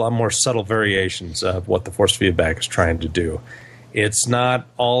can feel a lot more subtle variations of what the force feedback is trying to do. It's not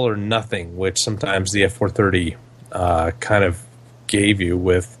all or nothing, which sometimes the F430 kind of gave you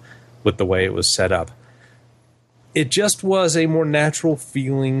with the way it was set up. It just was a more natural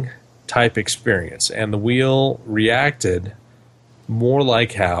feeling type experience, and the wheel reacted more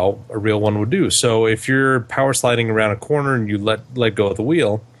like how a real one would do. So if you're power sliding around a corner and you let go of the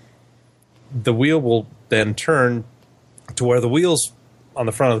wheel will then turn to where the wheels on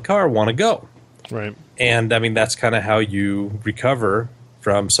the front of the car want to go. Right. And I mean, that's kind of how you recover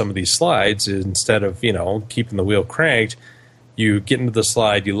from some of these slides. Instead of, keeping the wheel cranked, You get into the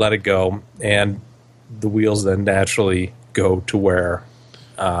slide, you let it go, and the wheels then naturally go to where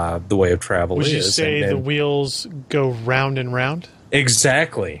the way of travel Would is. you say the wheels go round and round?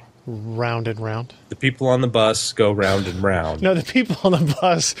 Exactly. Round and round? The people on the bus go round and round. No, the people on the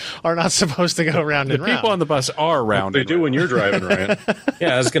bus are not supposed to go round and round. People on the bus are round. They do when you're driving, Ryan.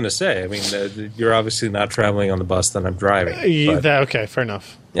 Yeah, I was going to say. I mean, you're obviously not traveling on the bus that I'm driving. But, Okay, fair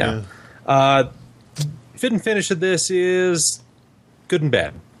enough. yeah. Fit and finish of this is good and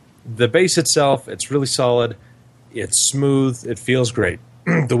bad. The base itself, it's really solid. It's smooth. It feels great.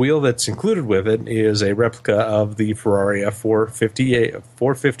 The wheel that's included with it is a replica of the Ferrari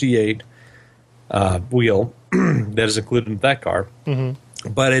F458 wheel that is included in that car.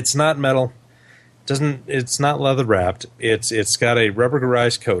 Mm-hmm. But it's not metal. It's not leather wrapped. It's got a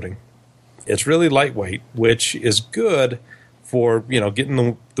rubberized coating. It's really lightweight, which is good for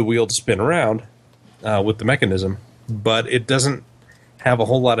getting the wheel to spin around with the mechanism. But it doesn't have a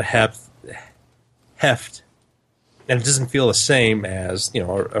whole lot of heft. And it doesn't feel the same as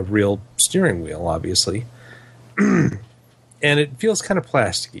a real steering wheel, obviously, and it feels kind of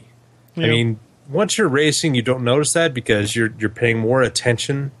plasticky. Yeah. I mean, once you're racing, you don't notice that because you're paying more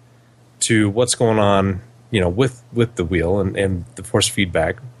attention to what's going on, with the wheel and the force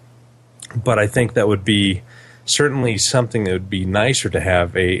feedback. But I think that would be certainly something that would be nicer to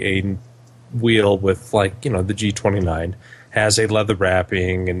have a wheel with, like the G29 has a leather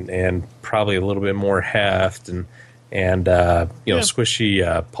wrapping and probably a little bit more heft and squishy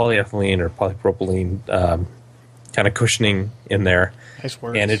polyethylene or polypropylene kind of cushioning in there. Nice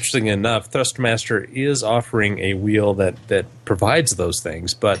words. And interesting enough, Thrustmaster is offering a wheel that provides those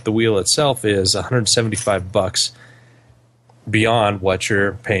things, but the wheel itself is $175 beyond what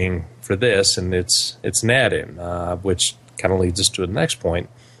you're paying for this, and it's an add-in, which kind of leads us to the next point,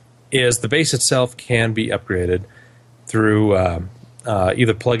 is the base itself can be upgraded through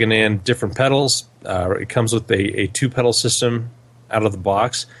either plugging in different pedals. It comes with a 2-pedal system out of the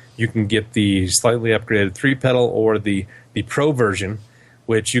box. You can get the slightly upgraded 3-pedal or the Pro version,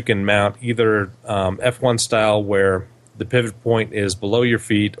 which you can mount either F1 style where the pivot point is below your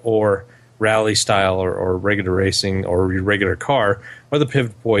feet, or rally style or regular racing or your regular car where the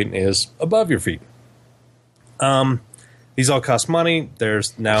pivot point is above your feet. These all cost money.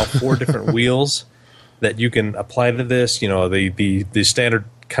 There's now 4 different wheels that you can apply to this. The standard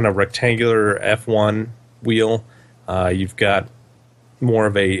kind of rectangular F1 wheel. You've got more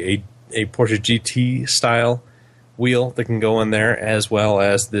of a Porsche GT style wheel that can go in there, as well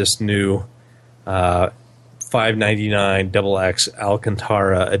as this new $599 XX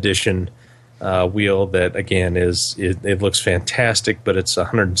Alcantara edition wheel that, again, it looks fantastic, but it's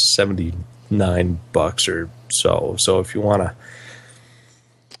 $179 or so. So if you want to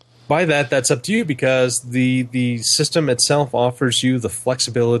buy that, that's up to you, because the system itself offers you the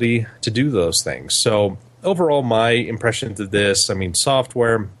flexibility to do those things. So overall, my impressions of this,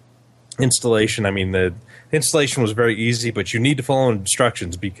 software, installation, the installation was very easy, but you need to follow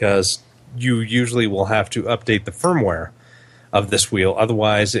instructions because you usually will have to update the firmware of this wheel.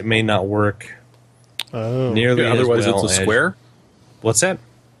 Otherwise, it may not work nearly as well. Otherwise, it's a square? What's that?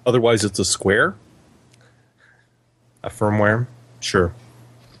 Otherwise, it's a square? A firmware? Sure.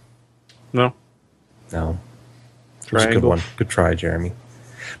 No. No. It was a good one. Good try, Jeremy.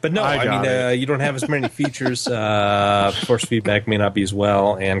 But no, you don't have as many features. Force feedback may not be as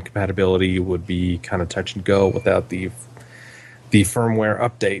well, and compatibility would be kind of touch and go without the firmware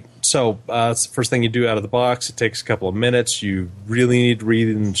update. So that's the first thing you do out of the box. It takes a couple of minutes. You really need to read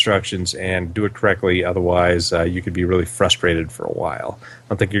the instructions and do it correctly. Otherwise, you could be really frustrated for a while. I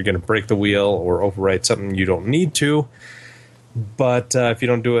don't think you're going to break the wheel or overwrite something you don't need to. But if you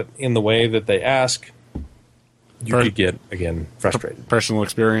don't do it in the way that they ask, you could get, again, frustrated. Personal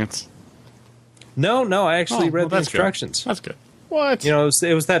experience? No, I actually read the instructions. Good. That's good. What?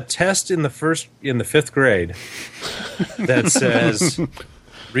 It was that test in the 5th grade that says,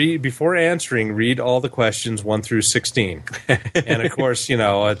 before answering, read all the questions 1 through 16. And of course,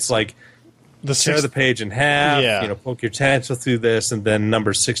 it's like tear the page in half, poke your tensile through this, and then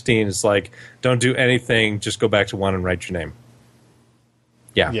number 16 is like, don't do anything, just go back to 1 and write your name.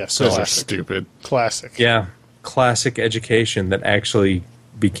 Yeah. Yes, those are stupid. Classic. Yeah. Classic education that actually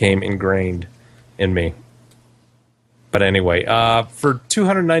became ingrained in me. But anyway, for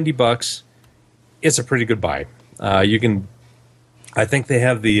 $290, it's a pretty good buy. I think they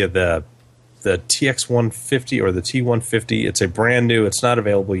have the TX150 or the T150. It's a brand new. It's not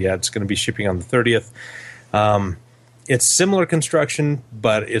available yet. It's going to be shipping on the 30th. It's similar construction,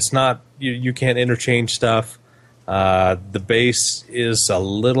 but it's not. You can't interchange stuff. The base is a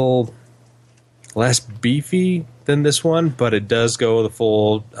little less beefy than this one, but it does go the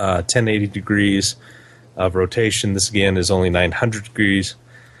full 1080 degrees of rotation. This, again, is only 900 degrees.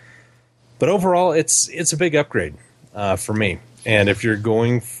 But overall, it's a big upgrade for me. And if you're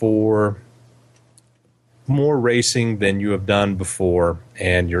going for more racing than you have done before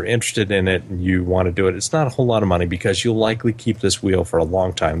and you're interested in it and you want to do it, it's not a whole lot of money because you'll likely keep this wheel for a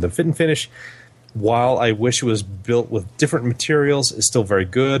long time. The fit and finish, while I wish it was built with different materials, is still very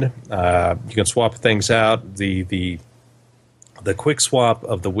good. You can swap things out. The quick swap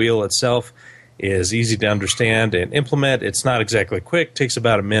of the wheel itself is easy to understand and implement. It's not exactly quick. It takes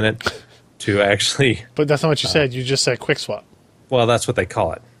about a minute to actually... But that's not what you said. You just said quick swap. Well, that's what they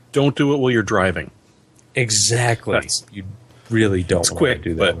call it. Don't do it while you're driving. Exactly. You really don't It's want quick, to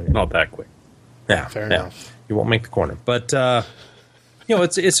do that. but not that quick. Yeah, Fair yeah. enough. You won't make the corner. But,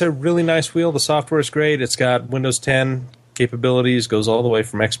 it's a really nice wheel. The software is great. It's got Windows 10 capabilities, goes all the way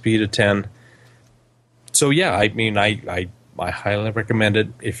from XP to 10. So, yeah, I mean, I highly recommend it.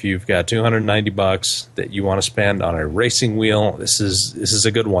 If you've got $290 that you want to spend on a racing wheel, this is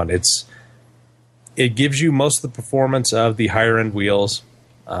a good one. It gives you most of the performance of the higher-end wheels,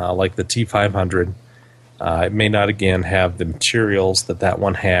 like the T500. It may not, again, have the materials that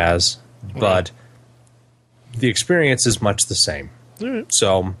one has, but the experience is much the same. All right.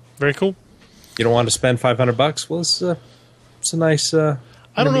 So, Very cool. you don't want to spend $500? Well, it's a nice... I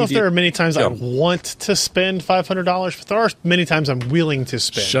don't know if there are many times I Yeah. want to spend $500, but there are many times I'm willing to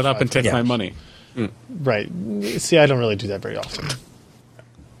spend. Shut up and take Yeah. my money. Right. See, I don't really do that very often.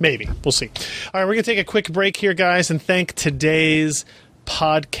 Maybe. We'll see. All right, we're going to take a quick break here, guys, and thank today's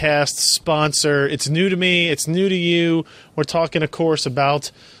podcast sponsor. It's new to me. It's new to you. We're talking, of course,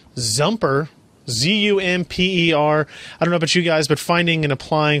 about Zumper. Zumper. I don't know about you guys, but finding and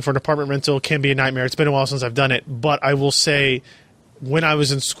applying for an apartment rental can be a nightmare. It's been a while since I've done it, but I will say when I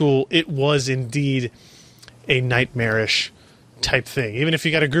was in school, it was indeed a nightmarish type thing. Even if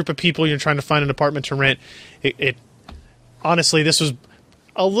you got a group of people, you're trying to find an apartment to rent, it honestly, this was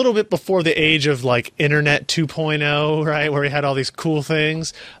a little bit before the age of like Internet 2.0, right, where we had all these cool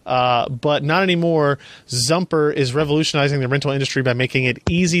things, but not anymore. Zumper is revolutionizing the rental industry by making it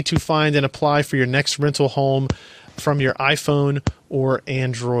easy to find and apply for your next rental home from your iPhone or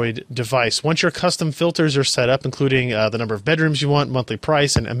Android device. Once your custom filters are set up, including the number of bedrooms you want, monthly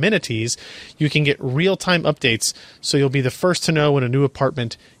price, and amenities, you can get real-time updates, so you'll be the first to know when a new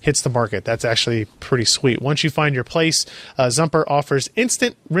apartment hits the market. That's actually pretty sweet. Once you find your place, Zumper offers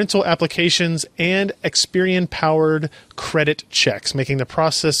instant rental applications and Experian-powered credit checks, making the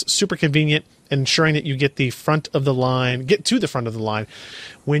process super convenient and ensuring that you get to the front of the line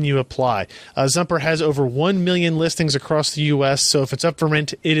when you apply. Zumper has over 1 million listings across the U.S., so if it's up for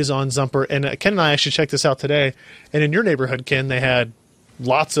rent, it is on Zumper. And Ken and I actually checked this out today, and in your neighborhood, Ken, they had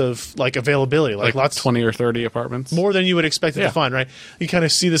lots of availability, Like lots 20 or 30 apartments. more than you would expect it Yeah. to find, right? You kind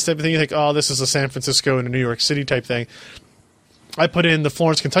of see this type of thing, you think, oh, this is a San Francisco and a New York City type thing. I put in the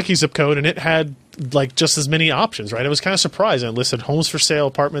Florence, Kentucky zip code, and it had just as many options, right? I was kind of surprised. It listed homes for sale,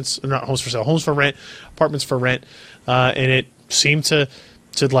 homes for rent, apartments for rent, and it seemed to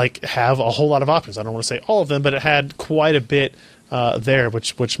have a whole lot of options. I don't want to say all of them, but it had quite a bit there,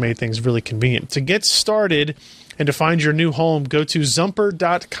 which made things really convenient. To get started and to find your new home, go to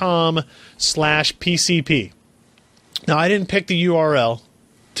Zumper.com/PCP. Now, I didn't pick the URL,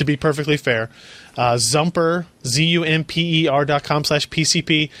 to be perfectly fair. Zumper,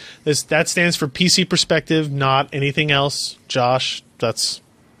 Zumper.com/PCP. That stands for PC Perspective, not anything else. Josh,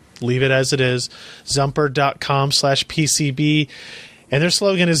 leave it as it is. Zumper.com/PCB. And their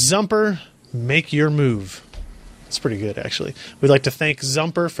slogan is Zumper, make your move. It's pretty good, actually. We'd like to thank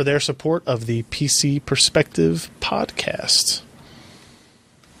Zumper for their support of the PC Perspective podcast.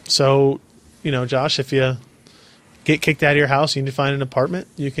 So, Josh, if you get kicked out of your house, you need to find an apartment,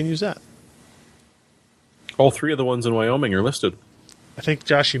 you can use that. All three of the ones in Wyoming are listed. I think,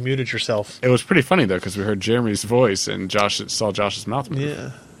 Josh, you muted yourself. It was pretty funny, though, because we heard Jeremy's voice and Josh saw Josh's mouth move.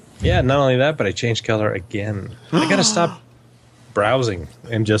 Yeah. Yeah, not only that, but I changed color again. I got to stop browsing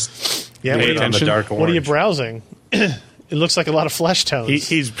and just Yeah, leave it on the attention. dark orange. What are you browsing? It looks like a lot of flesh tones.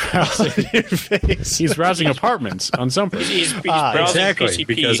 He's browsing. your face. He's browsing apartments on Zumper. He's browsing Exactly, PCP.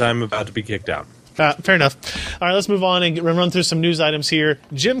 because I'm about to be kicked out. Fair enough. All right, let's move on and run through some news items here.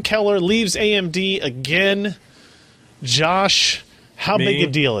 Jim Keller leaves AMD again. Josh, how big a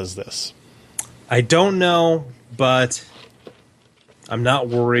deal is this? I don't know, but I'm not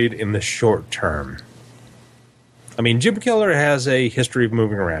worried in the short term. I mean, Jim Keller has a history of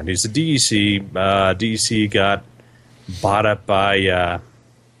moving around. He's a DEC. DEC got bought up by...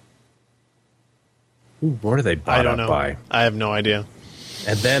 what are they bought I don't up know. by? I have no idea.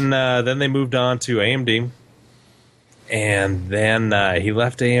 And then they moved on to AMD. And then he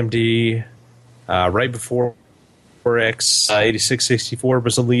left AMD right before x86-64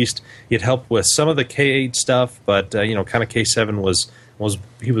 was released. He had helped with some of the K8 stuff, but kind of K7 was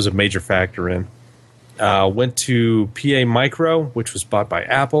a major factor in. Went to PA Micro, which was bought by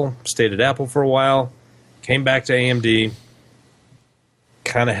Apple. Stayed at Apple for a while. Came back to AMD.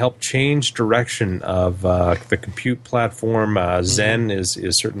 Kind of helped change direction of the compute platform. Zen is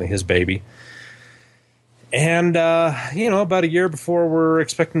certainly his baby. And, about a year before we're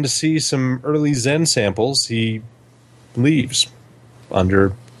expecting to see some early Zen samples, he leaves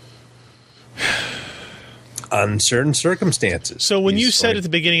under uncertain circumstances. So when you said at the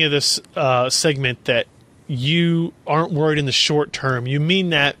beginning of this segment that you aren't worried in the short term, you mean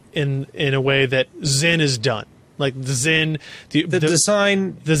that in a way that Zen is done. Like the Zen, the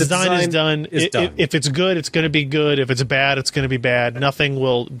design is done. If it's good, it's going to be good. If it's bad, it's going to be bad. Nothing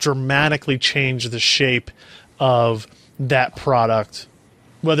will dramatically change the shape of that product,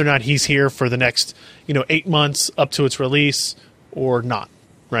 whether or not he's here for the next 8 months up to its release or not.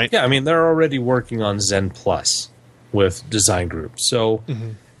 Right? Yeah, I mean they're already working on Zen Plus with Design Group. So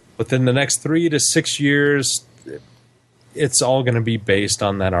within the next 3 to 6 years, it's all going to be based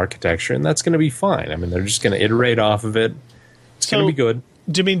on that architecture, and that's going to be fine. I mean, they're just going to iterate off of it. It's going to be good.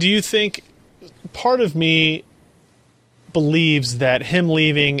 Do you think part of me believes that him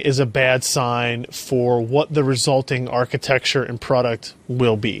leaving is a bad sign for what the resulting architecture and product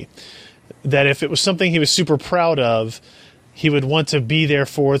will be? That if it was something he was super proud of, he would want to be there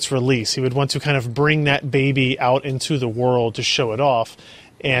for its release. He would want to kind of bring that baby out into the world to show it off.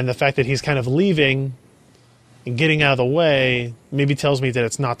 And the fact that he's kind of leaving and getting out of the way maybe tells me that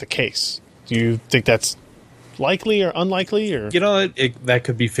it's not the case. Do you think that's likely or unlikely? Or that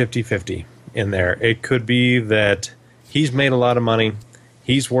could be 50-50 in there. It could be that he's made a lot of money,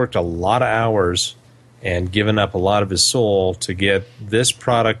 he's worked a lot of hours and given up a lot of his soul to get this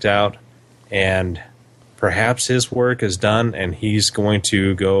product out, and perhaps his work is done and he's going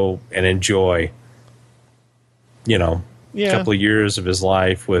to go and enjoy a couple of years of his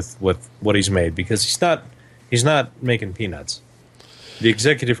life with what he's made, because he's not making peanuts. The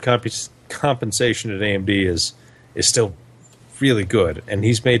executive compensation at AMD is still really good, and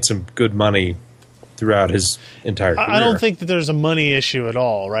he's made some good money throughout his entire career. I don't think that there's a money issue at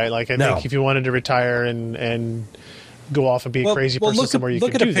all, right? Like I think if you wanted to retire and go off and be a crazy person somewhere, you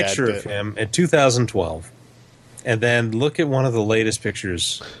could do that. Look at a picture of him in 2012, and then look at one of the latest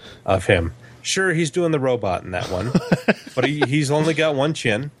pictures of him. Sure, he's doing the robot in that one, but he's only got one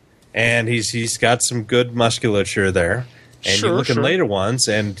chin. And he's got some good musculature there. And you look in later ones,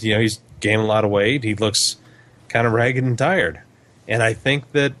 and he's gained a lot of weight. He looks kind of ragged and tired. And I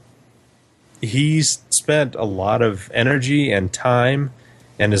think that he's spent a lot of energy and time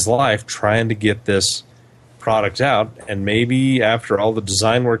in his life trying to get this product out. And maybe after all the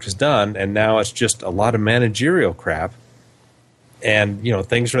design work is done, and now it's just a lot of managerial crap, and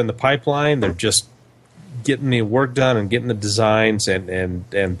things are in the pipeline. They're just getting the work done and getting the designs and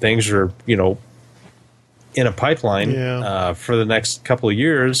things are in a pipeline for the next couple of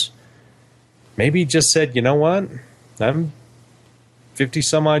years. Maybe he just said, you know what, I'm 50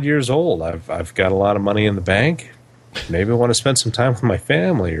 some odd years old. I've got a lot of money in the bank. Maybe I want to spend some time with my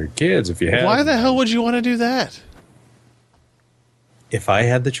family or kids. If you have, why the hell would you want to do that? If I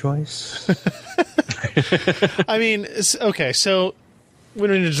had the choice. I mean, okay, so we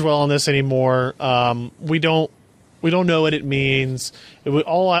don't need to dwell on this anymore. We don't know what it means.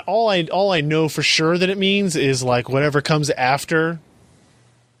 All I know for sure that it means is like whatever comes after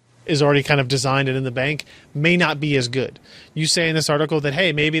is already kind of designed and in the bank may not be as good. You say in this article that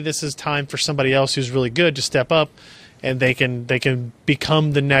hey, maybe this is time for somebody else who's really good to step up, and they can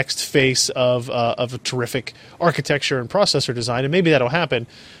become the next face of a terrific architecture and processor design, and maybe that'll happen.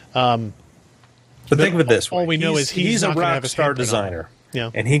 But think of it this way: all we know is he's a not rock star designer. Yeah.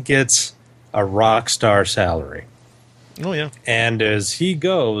 And he gets a rock star salary. Oh, yeah. And as he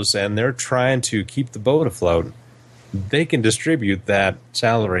goes and they're trying to keep the boat afloat, they can distribute that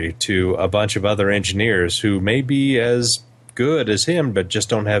salary to a bunch of other engineers who may be as good as him but just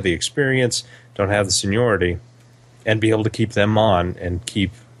don't have the experience, don't have the seniority, and be able to keep them on and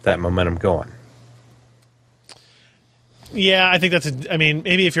keep that momentum going. Yeah, I think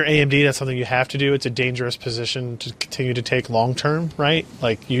maybe if you're AMD, that's something you have to do. It's a dangerous position to continue to take long term, right?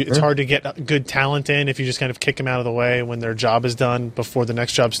 Like, it's hard to get good talent in if you just kind of kick them out of the way when their job is done before the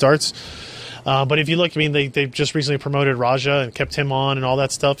next job starts. But if you look, they just recently promoted Raja and kept him on and all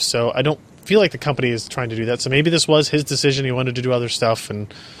that stuff. So I don't feel like the company is trying to do that. So maybe this was his decision. He wanted to do other stuff, and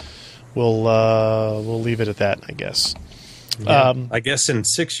we'll leave it at that, I guess. I guess in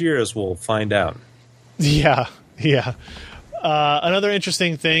 6 years we'll find out. Yeah. Another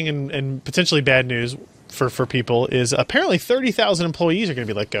interesting thing and potentially bad news for people is apparently 30,000 employees are going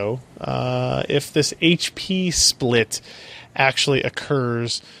to be let go if this HP split actually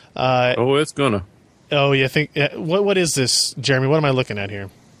occurs. It's gonna. Oh, you think? What is this, Jeremy? What am I looking at here?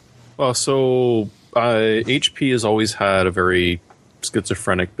 Well, so HP has always had a very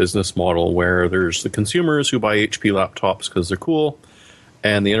schizophrenic business model where there's the consumers who buy HP laptops because they're cool,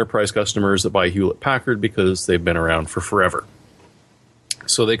 and the enterprise customers that buy Hewlett-Packard because they've been around for forever.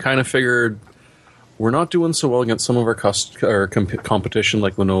 So they kind of figured, we're not doing so well against some of our competition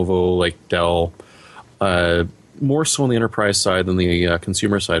like Lenovo, like Dell, more so on the enterprise side than the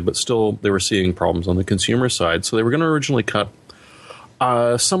consumer side, but still they were seeing problems on the consumer side. So they were going to originally cut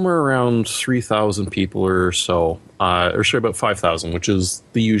somewhere around 3,000 people or so, about 5,000, which is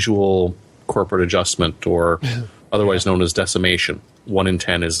the usual corporate adjustment, or otherwise known as decimation. 1 in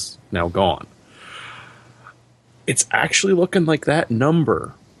 10 is now gone. It's actually looking like that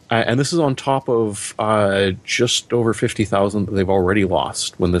number, and this is on top of just over 50,000 that they've already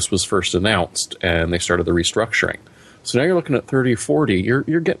lost when this was first announced and they started the restructuring. So now you're looking at 30, 40. You're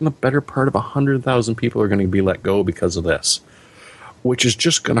getting the better part of 100,000 people are going to be let go because of this, which is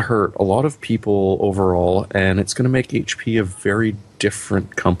just going to hurt a lot of people overall, and it's going to make HP a very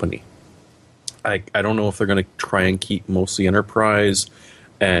different company. I don't know if they're going to try and keep mostly enterprise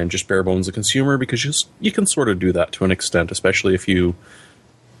and just bare bones the consumer, because you can sort of do that to an extent, especially if you,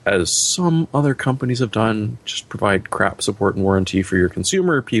 as some other companies have done, just provide crap support and warranty for your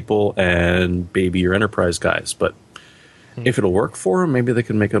consumer people and baby your enterprise guys. But if it'll work for them, maybe they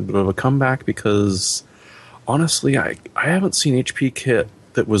can make a bit of a comeback, because honestly, I haven't seen HP kit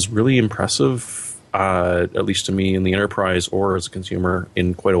that was really impressive, at least to me in the enterprise or as a consumer,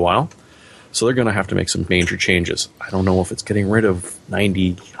 in quite a while. So they're going to have to make some major changes. I don't know if it's getting rid of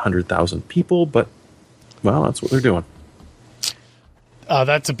 90, 100,000 people, but, well, that's what they're doing.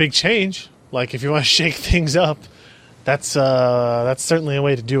 That's a big change. Like, if you want to shake things up, that's certainly a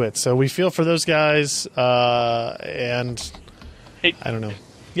way to do it. So we feel for those guys, and Hey, I don't know.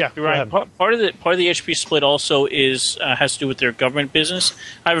 Yeah, you're right. Part of the HP split also has to do with their government business.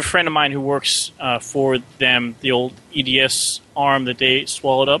 I have a friend of mine who works for them, the old EDS arm that they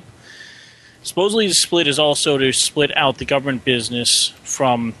swallowed up. Supposedly the split is also to split out the government business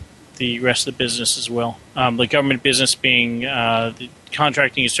from the rest of the business as well. The government business being the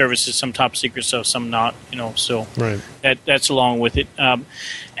contracting services, some top secret stuff, some not. So right. That's along with it.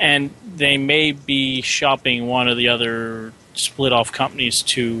 And they may be shopping one of the other split off companies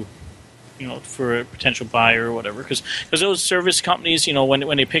to, for a potential buyer or whatever. Because those service companies,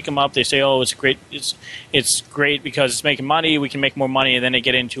 when they pick them up, they say, "Oh, it's great. It's great because it's making money. We can make more money." And then they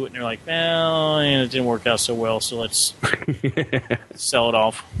get into it and they're like, "Well, it didn't work out so well, so let's sell it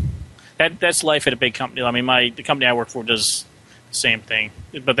off." That's life at a big company. I mean, the company I work for does the same thing.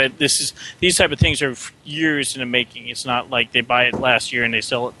 But these type of things are years in the making. It's not like they buy it last year and they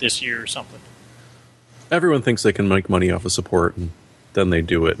sell it this year or something. Everyone thinks they can make money off of support, and then they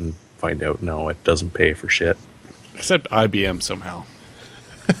do it and find out, no, it doesn't pay for shit. Except IBM somehow.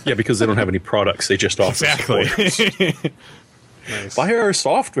 Yeah, because they don't have any products. They just offer support. Nice. Buy our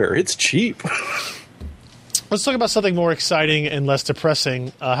software. It's cheap. Let's talk about something more exciting and less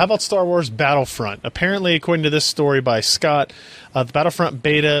depressing. How about Star Wars Battlefront? Apparently, according to this story by Scott, the Battlefront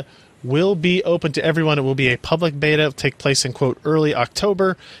beta will be open to everyone. It will be a public beta. It will take place in, quote, early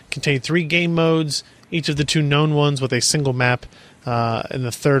October. Contain 3 game modes, each of the 2 known ones with a single map, and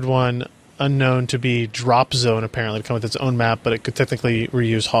the third one unknown to be Drop Zone, apparently, to come with its own map, but it could technically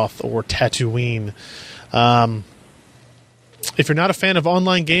reuse Hoth or Tatooine. If you're not a fan of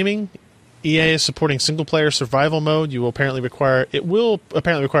online gaming, EA is supporting single-player survival mode. It will apparently require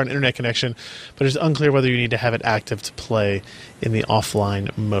an internet connection, but it's unclear whether you need to have it active to play in the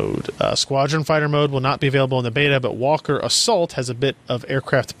offline mode. Squadron Fighter mode will not be available in the beta, but Walker Assault has a bit of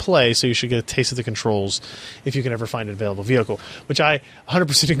aircraft play, so you should get a taste of the controls if you can ever find an available vehicle, which I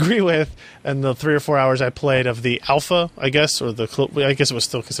 100% agree with. And the 3 or 4 hours I played of the alpha, I guess, or I guess it was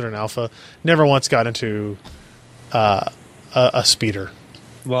still considered an alpha, never once got into a speeder.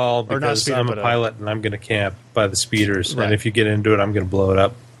 Well, because I'm a pilot and I'm going to camp by the speeders, right. And if you get into it, I'm going to blow it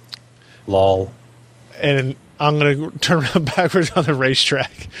up. Lol. And I'm going to turn around backwards on the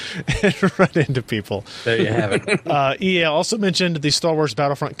racetrack and run into people. There you have it. EA also mentioned the Star Wars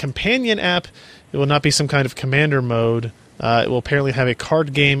Battlefront companion app. It will not be some kind of commander mode. It will apparently have a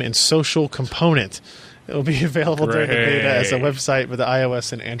card game and social component. It will be available during the beta as a website, but the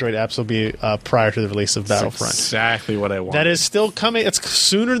iOS and Android apps will be prior to the release of Battlefront. That's exactly what I want. That is still coming. It's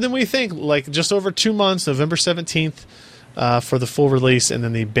sooner than we think, like just over 2 months, November 17th. for the full release, and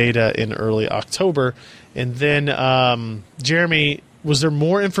then the beta in early October. And then, Jeremy, was there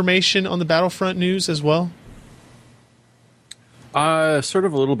more information on the Battlefront news as well? Sort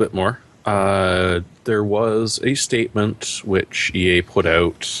of a little bit more. There was a statement which EA put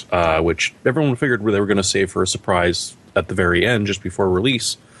out, which everyone figured they were going to save for a surprise at the very end, just before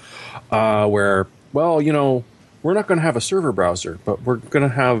release, where, well, we're not going to have a server browser, but we're going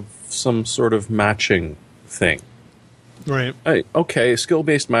to have some sort of matching thing. Right. Okay,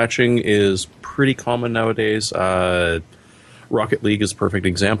 skill-based matching is pretty common nowadays. Rocket League is a perfect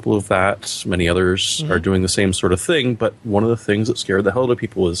example of that. Many others are doing the same sort of thing, but one of the things that scared the hell out of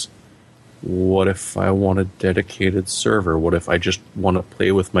people is, what if I want a dedicated server? What if I just want to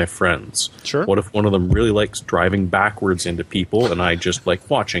play with my friends? Sure. What if one of them really likes driving backwards into people and I just like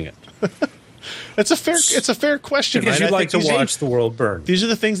watching it? It's a fair question. Because right? you like to watch the world burn. These are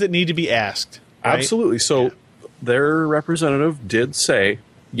the things that need to be asked. Right? Absolutely. So their representative did say,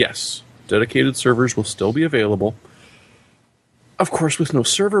 yes, dedicated servers will still be available. Of course, with no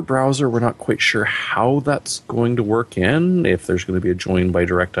server browser, we're not quite sure how that's going to work in, if there's going to be a join by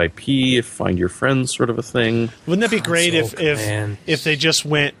direct IP, if find your friends sort of a thing. Wouldn't that be great Console if they just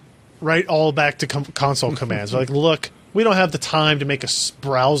went right all back to console commands? Like, look, we don't have the time to make a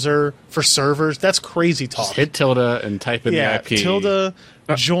browser for servers. That's crazy talk. Just hit tilde and type in the IP. Tilde,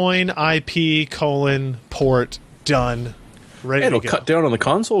 join IP, port, done. Ready It'll to go. cut down on the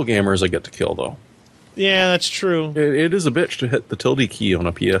console gamers I get to kill, though. Yeah, that's true. It is a bitch to hit the tilde key on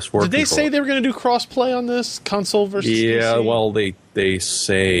a PS4 Did they say they were going to do cross-play on this? Console versus Yeah, PC? well, they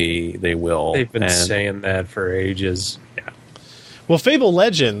say they will. They've been saying that for ages. Yeah. Well, Fable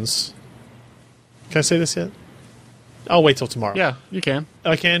Legends... Can I say this yet? I'll wait till tomorrow. Yeah, you can.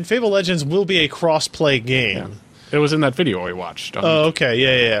 I can. Fable Legends will be a cross-play game. Yeah. It was in that video we watched. Oh,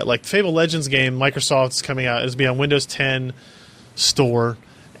 okay. Yeah. Like, Fable Legends game, Microsoft's coming out. It's going to be on Windows 10 Store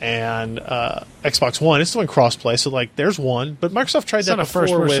and Xbox One. It's doing crossplay, so like there's one. But Microsoft tried It's that not a before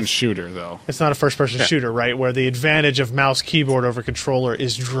first-person with. shooter, though. It's not a first-person shooter, right? Where the advantage of mouse keyboard over controller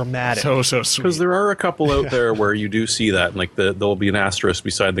is dramatic. So sweet. Because there are a couple out there where you do see that, and like there'll be an asterisk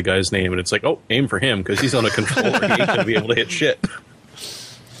beside the guy's name, and it's like, oh, aim for him because he's on a controller. He ain't going to be able to hit shit.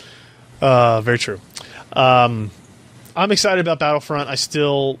 Very true. I'm excited about Battlefront.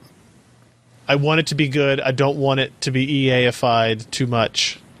 I want it to be good. I don't want it to be EA-ified too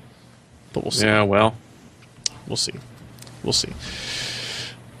much. But we'll see. Yeah, well. We'll see.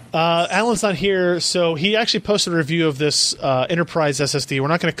 Alan's not here, so he actually posted a review of this Enterprise SSD. We're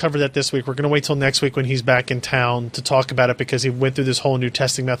not going to cover that this week. We're going to wait till next week when he's back in town to talk about it because he went through this whole new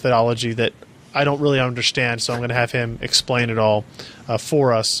testing methodology that I don't really understand, so I'm going to have him explain it all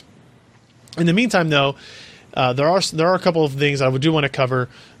for us. In the meantime, though, there are a couple of things I do want to cover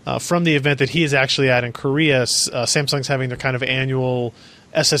from the event that he is actually at in Korea. Samsung's having their kind of annual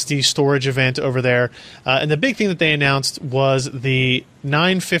SSD storage event over there. And the big thing that they announced was the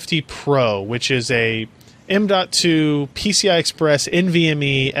 950 Pro, which is a M.2 PCI Express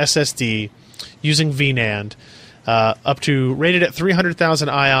NVMe SSD using VNAND, up to rated at 300,000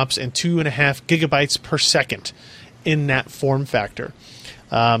 IOPS and 2.5 gigabytes per second in that form factor.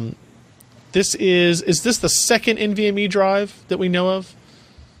 Is this the second NVMe drive that we know of?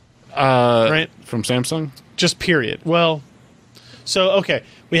 Right? From Samsung? Just period. Well, so okay,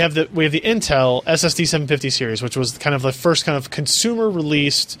 we have the Intel SSD 750 series, which was kind of the first kind of consumer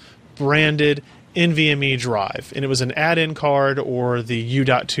released branded NVMe drive, and it was an add-in card or the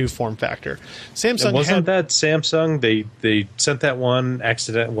U.2 form factor. Samsung and wasn't that Samsung? They sent that one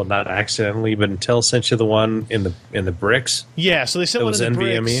not accidentally, but Intel sent you the one in the bricks. Yeah, so they sent one in the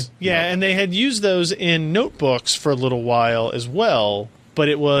NVMe. bricks. Yeah, and they had used those in notebooks for a little while as well, but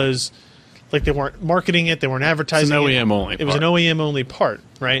it was like they weren't marketing it, they weren't advertising it. It's an OEM only. It was an OEM only part,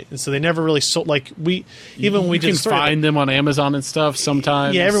 right? And so they never really sold. Like we You can find them on Amazon and stuff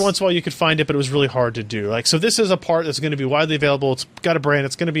sometimes. Yeah, every once in a while you could find it, but it was really hard to do. Like, so this is a part that's going to be widely available. It's got a brand.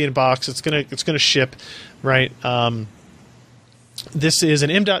 It's going to be in box. It's going to ship, right? This is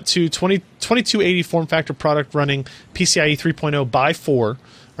an M.2 2280 form factor product running PCIe 3.0 by 4.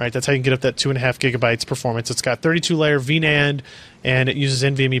 Right, that's how you can get up that 2.5 gigabytes performance. It's got 32-layer VNAND, and it uses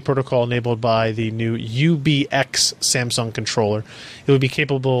NVMe protocol enabled by the new UBX Samsung controller. It would be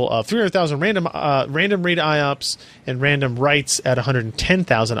capable of 300,000 random read IOPS and random writes at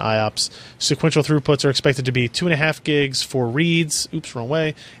 110,000 IOPS. Sequential throughputs are expected to be 2.5 gigs for reads, wrong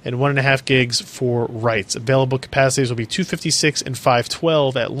way, and 1.5 gigs for writes. Available capacities will be 256 and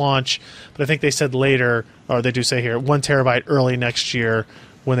 512 at launch, but I think they said later, or they do say here, 1 terabyte early next year,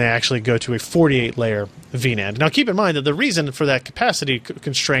 when they actually go to a 48-layer VNAND. Now, keep in mind that the reason for that capacity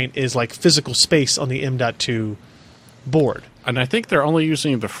constraint is like physical space on the M.2 board. And I think they're only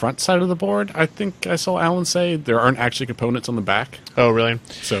using the front side of the board. I think I saw Alan say there aren't actually components on the back. Oh, really?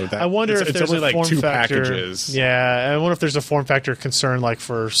 So that, I wonder if it's there's only a like form 2 factor. packages. Yeah, I wonder if there's a form factor concern, like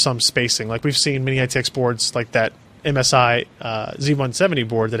for some spacing. Like we've seen mini ITX boards like that MSI Z170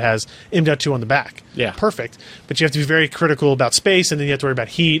 board that has M.2 on the back. Yeah. Perfect. But you have to be very critical about space, and then you have to worry about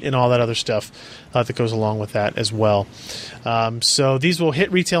heat and all that other stuff that goes along with that as well. So these will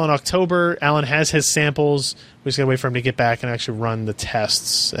hit retail in October. Alan has his samples. We just got to wait for him to get back and actually run the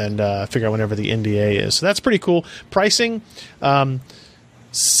tests and figure out whenever the NDA is. So that's pretty cool. Pricing,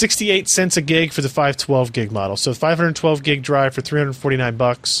 68 cents a gig for the 512 gig model. So 512 gig drive for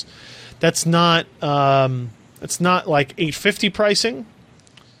 $349. That's not it's not like 850 pricing,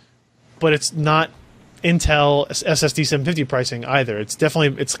 but it's not Intel SSD 750 pricing either. It's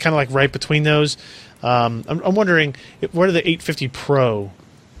kind of like right between those. I'm wondering where the 850 Pro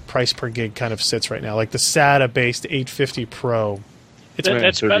price per gig kind of sits right now, like the SATA based 850 Pro.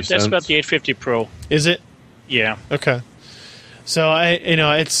 That's about the 850 Pro. Is it? Yeah. Okay. So I'm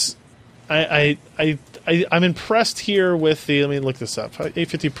impressed here with the. Let me look this up.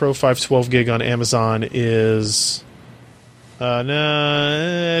 850 Pro 512 gig on Amazon is.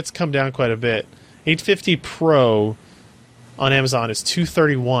 It's come down quite a bit. 850 Pro on Amazon is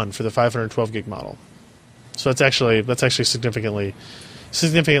 $231 for the 512 gig model. So that's actually significantly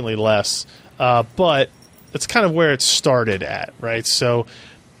less. But that's kind of where it started at, right? So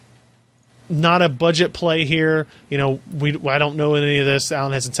not a budget play here. You know, I don't know any of this.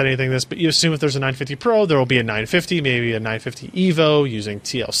 Alan hasn't said anything of this, but you assume if there's a 950 Pro, there will be a 950, maybe a 950 Evo using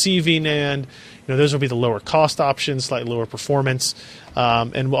TLC VNAND. You know, those will be the lower cost options, slightly lower performance.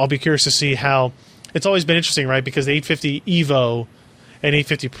 And I'll be curious to see how. It's always been interesting, right? Because the 850 Evo and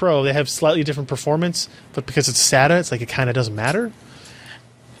 850 Pro, they have slightly different performance, but because it's SATA, it's like it kind of doesn't matter.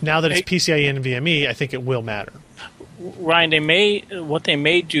 Now that it's PCIe and NVMe, I think it will matter. Ryan, what they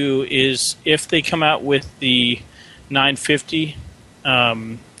may do is if they come out with the 950,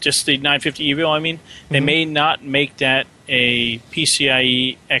 just the 950 Evo, I mean, they may not make that a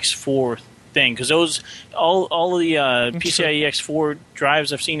PCIe X4 thing, because all of the PCIe X4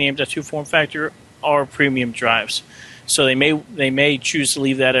 drives I've seen aimed at M.2 form factor are premium drives. So they may choose to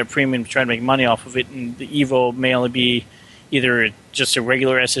leave that at a premium to try to make money off of it, and the Evo may only be either just a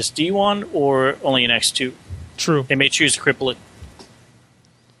regular SSD one or only an X2. True. They may choose to cripple it.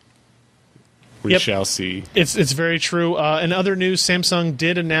 We shall see. It's very true. In other news, Samsung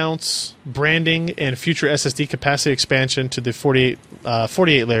did announce branding and future SSD capacity expansion to the 48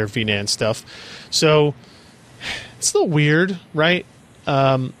 layer VNAND stuff. So it's a little weird, right?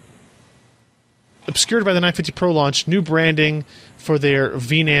 Obscured by the 950 Pro launch, new branding for their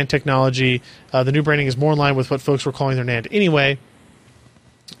VNAND technology. The new branding is more in line with what folks were calling their NAND anyway.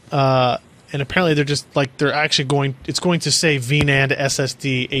 And apparently it's going to say VNAND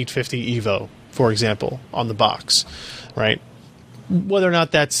SSD 850 Evo, for example, on the box, right? Whether or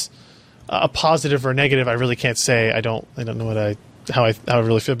not that's a positive or negative, I really can't say. I don't know how I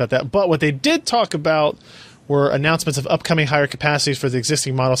really feel about that. But what they did talk about were announcements of upcoming higher capacities for the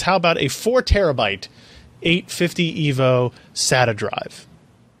existing models. How about a 4 terabyte 850 Evo SATA drive?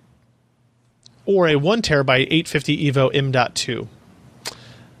 Or a 1 terabyte 850 Evo M.2?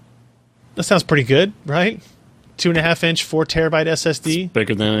 That sounds pretty good, right? 2.5-inch 4 terabyte SSD. It's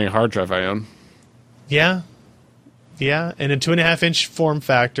bigger than any hard drive I own. Yeah. And a 2.5-inch form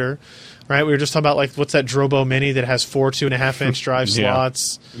factor, right? We were just talking about what's that Drobo Mini that has 4 2.5-inch drive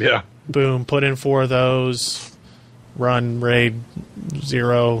slots. Yeah. Boom, put in 4 of those, run RAID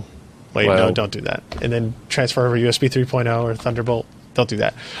 0. Wait, no, don't do that. And then transfer over USB 3.0 or Thunderbolt. Don't do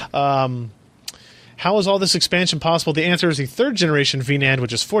that. How is all this expansion possible? The answer is the 3rd generation VNAND,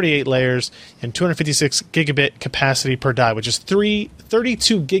 which is 48 layers and 256 gigabit capacity per die, which is 32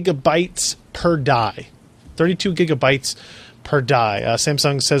 gigabytes per die. 32 gigabytes per die.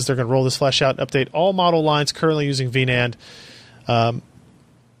 Samsung says they're going to roll this flash out and update all model lines currently using VNAND.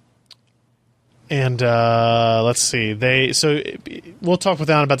 Let's see. So we'll talk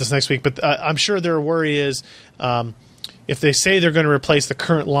with Alan about this next week, but I'm sure their worry is if they say they're going to replace the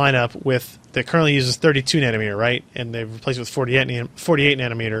current lineup that currently uses 32 nanometer, right, and they replace it with 48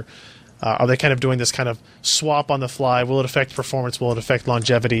 nanometer, are they kind of doing this kind of swap on the fly? Will it affect performance? Will it affect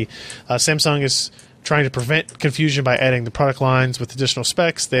longevity? Samsung is trying to prevent confusion by adding the product lines with additional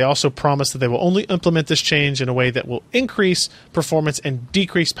specs. They also promise that they will only implement this change in a way that will increase performance and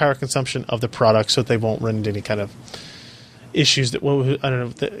decrease power consumption of the product, so that they won't run into any kind of issues that I don't know,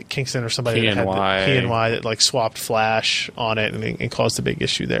 that Kingston or somebody that had PNY that swapped flash on it and caused a big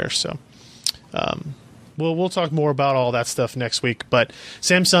issue there. So we'll talk more about all that stuff next week. But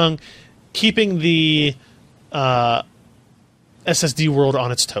Samsung keeping the SSD world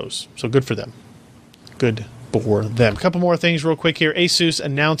on its toes. So good for them. Good for them. A couple more things real quick here. Asus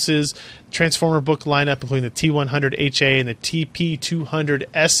announces Transformer book lineup, including the T100HA and the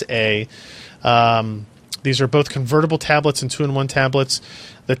TP200SA. These are both convertible tablets and 2-in-1 tablets.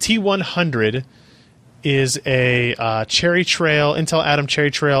 The T100 is a Cherry Trail, Intel Atom Cherry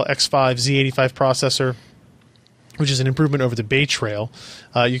Trail X5 Z85 processor, which is an improvement over the Bay Trail.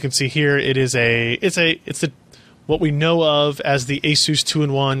 You can see here it's what we know of as the Asus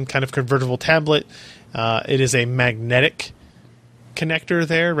 2-in-1 kind of convertible tablet. It is a magnetic connector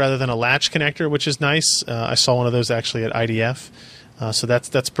there rather than a latch connector, which is nice. I saw one of those actually at IDF. So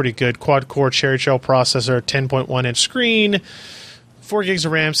that's pretty good. Quad-core Cherry Trail processor, 10.1-inch screen, 4 gigs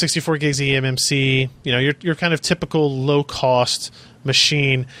of RAM, 64 gigs of eMMC. You know, your kind of typical low-cost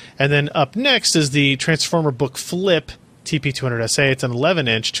machine. And then up next is the Transformer Book Flip TP200SA. It's an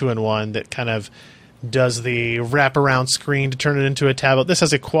 11-inch 2-in-1 that kind of does the wraparound screen to turn it into a tablet. This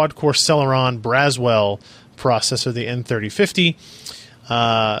has a quad-core Celeron Braswell processor, the N3050.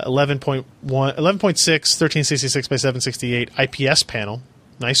 11.6, 1366 by 768 IPS panel.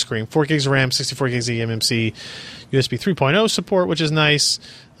 Nice screen. 4 gigs of RAM, 64 gigs of eMMC. USB 3.0 support, which is nice.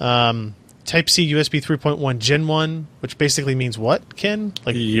 Type-C USB 3.1 Gen 1, which basically means what, Ken?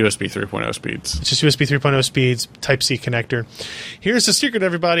 Like USB 3.0 speeds. It's just USB 3.0 speeds, Type-C connector. Here's the secret,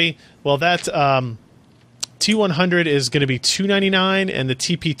 everybody. Well, that T100 is going to be $299, and the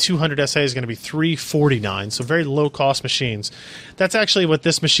TP200SA is going to be $349. So very low-cost machines. That's actually what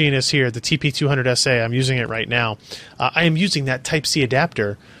this machine is here, the TP200SA. I'm using it right now. I am using that Type-C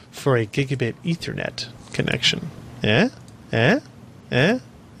adapter for a gigabit Ethernet connection. Yeah, I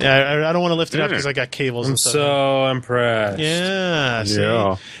don't want to lift it up because I got cables and stuff. So impressed. Yeah, see?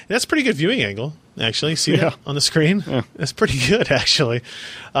 Yeah. That's a pretty good viewing angle, actually. See that on the screen? Yeah. That's pretty good, actually.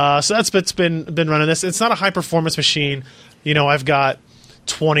 So that's what's been running this. It's not a high-performance machine. You know, I've got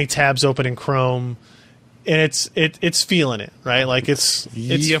 20 tabs open in Chrome, and it's feeling it, right? Like it's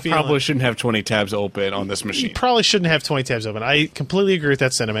You feeling probably it. shouldn't have 20 tabs open on this You machine. probably shouldn't have 20 tabs open. I completely agree with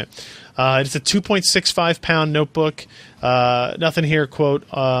that sentiment. It's a 2.65-pound notebook. Nothing here, quote,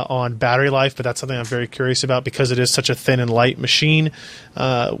 on battery life, but that's something I'm very curious about because it is such a thin and light machine,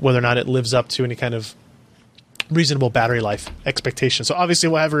 whether or not it lives up to any kind of reasonable battery life expectation. So obviously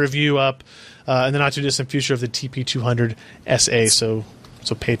we'll have a review up in the not-too-distant future of the TP200SA, so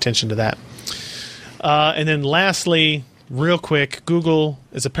pay attention to that. And then lastly, real quick, Google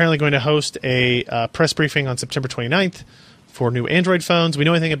is apparently going to host a press briefing on September 29th for new Android phones. We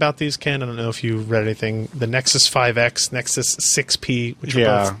know anything about these, Ken? I don't know if you read anything. The Nexus 5X, Nexus 6P, which are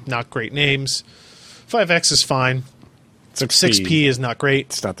both not great names. 5X is fine. 6P is not great.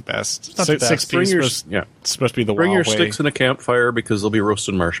 It's not the best. It's not the best. 6P is supposed to be the Bring your Huawei. sticks in a campfire because they'll be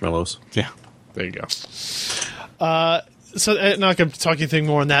roasted marshmallows. Yeah, there you go. So I'm not going to talk anything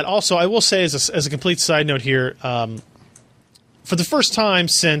more on that. Also, I will say as a complete side note here, for the first time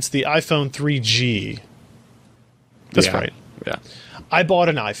since the iPhone 3G, that's right. Yeah. I bought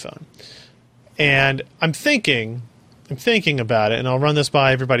an iPhone, and I'm thinking about it, and I'll run this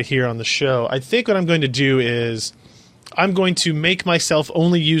by everybody here on the show. I think what I'm going to do is I'm going to make myself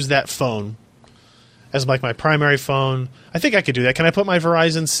only use that phone as like my primary phone. I think I could do that. Can I put my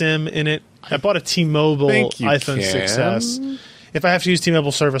Verizon SIM in it? I bought a T-Mobile iPhone 6S. If I have to use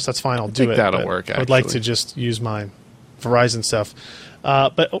T-Mobile service, that's fine. I'll do it. That'll but work, I would like actually. to just use my Verizon stuff.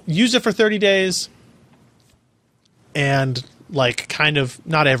 But use it for 30 days and like kind of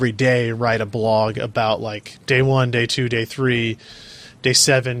not every day write a blog about like day 1, day 2, day 3, day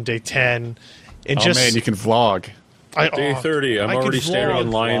 7, day 10. And Oh man, you can vlog. Day 30, I'm already standing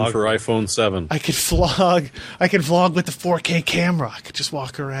in line for iPhone 7. I could vlog with the 4K camera. I could just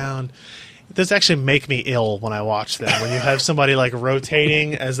walk around. It does actually make me ill when I watch them. When you have somebody like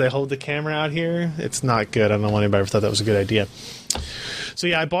rotating as they hold the camera out here, it's not good. I don't know why anybody ever thought that was a good idea. So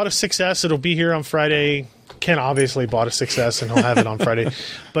yeah, I bought a 6S. It'll be here on Friday. Ken obviously bought a 6S and he'll have it on Friday.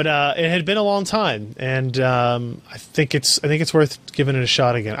 But it had been a long time, and I think it's worth giving it a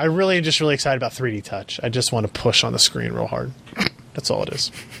shot again. I really am just really excited about 3D Touch. I just want to push on the screen real hard. That's all it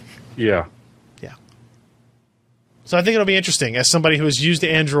is. Yeah. Yeah. So I think it'll be interesting as somebody who has used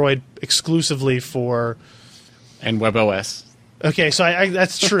Android exclusively for. And WebOS. Okay, so I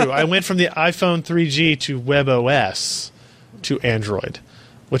that's true. I went from the iPhone 3G to WebOS to Android,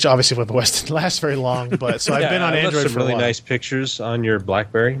 which obviously WebOS didn't last very long. But so I've been on I left Android some for really a while. nice pictures on your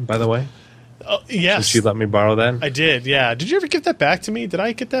BlackBerry, by the way. Yes, Since you let me borrow that. I did. Yeah. Did you ever give that back to me? Did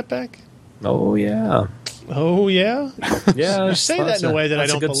I get that back? Oh yeah, Oh yeah. yeah. You say that in a way that I don't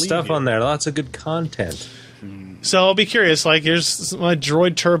lots of good believe stuff you. on there. Lots of good content. So I'll be curious. Like, here's my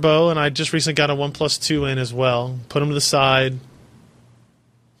Droid Turbo, and I just recently got a OnePlus 2 in as well. Put them to the side.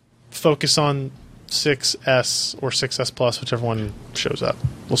 focus on 6S or 6S Plus, whichever one shows up.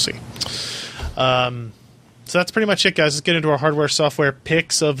 We'll see. So that's pretty much it, guys. Let's get into our hardware software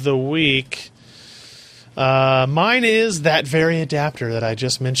picks of the week. Mine is that very adapter that I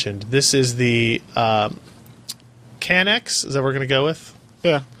just mentioned. This is the CanX. Is that what we're going to go with?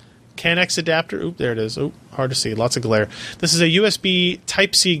 Yeah. CanX adapter. Oop, there it is. Oop, hard to see. Lots of glare. This is a USB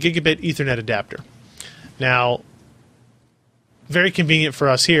Type-C gigabit Ethernet adapter. Now, very convenient for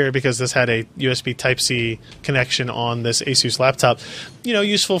us here because this had a USB Type-C connection on this Asus laptop.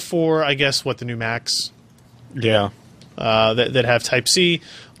 Useful for, I guess, the new Macs. Yeah. That have Type-C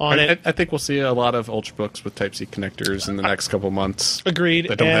on it. I think we'll see a lot of Ultrabooks with Type-C connectors in the next couple months. Agreed.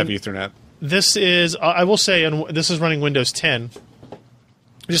 That don't have Ethernet. This is, I will say, and this is running Windows 10.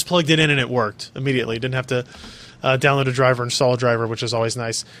 I just plugged it in and it worked immediately. Didn't have to download a driver, install a driver, which is always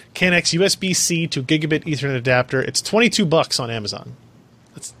nice. CanX USB-C to gigabit Ethernet adapter. It's $22 on Amazon.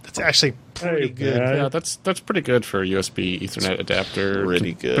 That's actually pretty good. Yeah, that's pretty good for a USB Ethernet adapter.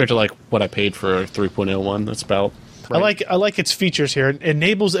 Pretty good. Compared to what I paid for a 3.0 one. That's about right. I like its features here. It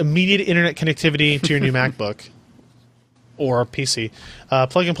enables immediate internet connectivity to your new MacBook or PC.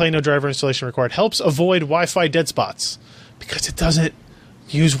 Plug and play, no driver installation required. Helps avoid Wi-Fi dead spots because it doesn't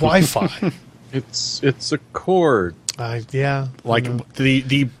use Wi-Fi. It's a cord. Yeah.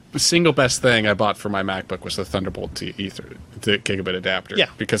 The single best thing I bought for my MacBook was the Thunderbolt to gigabit adapter. Yeah.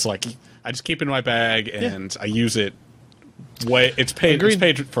 Because I just keep it in my bag and I use it. It's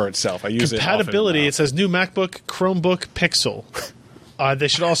paid for itself. I use compatibility. It It says new MacBook, Chromebook, Pixel. They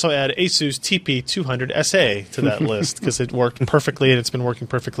should also add Asus TP200 SA to that list because it worked perfectly and it's been working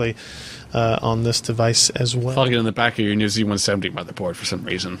perfectly on this device as well. Plug it in the back of your new Z170 motherboard for some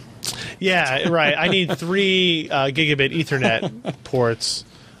reason. Yeah, right. I need 3 gigabit Ethernet ports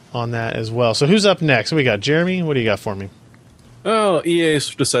on that as well. So who's up next? We got Jeremy. What do you got for me? Oh,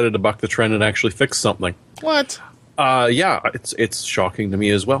 EA's decided to buck the trend and actually fix something. What? Yeah, it's shocking to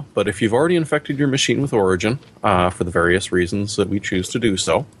me as well. But if you've already infected your machine with Origin, for the various reasons that we choose to do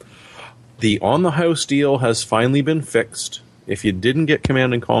so, the on-the-house deal has finally been fixed. If you didn't get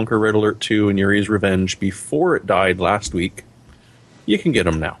Command & Conquer Red Alert 2 and Yuri's Revenge before it died last week, you can get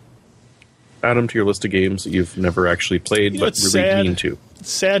them now. Add them to your list of games that you've never actually played but really keen to.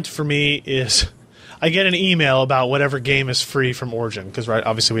 Sad for me is I get an email about whatever game is free from Origin because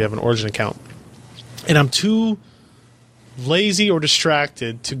obviously we have an Origin account. And I'm too lazy or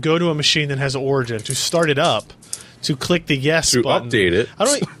distracted to go to a machine that has Origin, to start it up, to click the yes button. To update it. I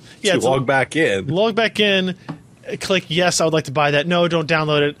don't. Yeah, to log back in. Log back in. Click yes. I would like to buy that. No, don't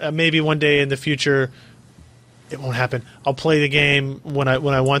download it. Maybe one day in the future, it won't happen. I'll play the game when I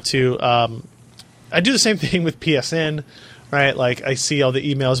want to. I do the same thing with PSN. Right, I see all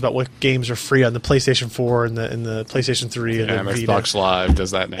the emails about what games are free on the PlayStation 4 and the PlayStation 3 and the Vita. Xbox Live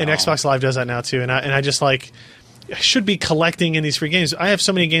does that now. And Xbox Live does that now too. And I just I should be collecting in these free games. I have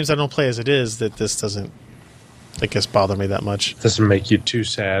so many games I don't play as it is that this doesn't, I guess, bother me that much. Doesn't make you too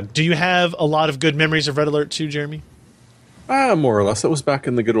sad. Do you have a lot of good memories of Red Alert 2, Jeremy? More or less. That was back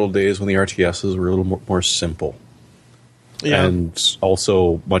in the good old days when the RTSs were a little more simple. Yeah. And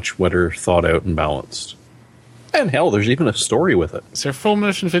also much better thought out and balanced. And hell, there's even a story with it. Is there full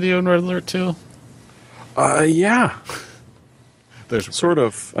motion video in Red Alert 2? Yeah. There's sort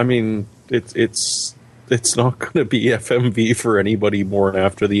of. I mean, it's not going to be FMV for anybody born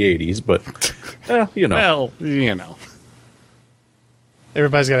after the 80s, but, you know. Well, you know.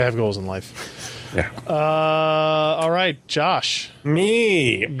 Everybody's got to have goals in life. Yeah. All right, Josh.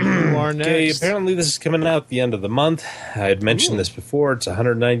 Me. You are next. Okay, apparently this is coming out at the end of the month. I had mentioned this before. It's a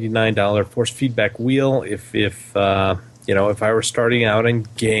 $199 force feedback wheel. If I were starting out in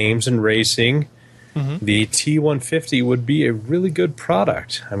games and racing, the T150 would be a really good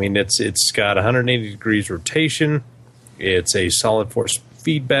product. I mean, it's got 180 degrees rotation. It's a solid force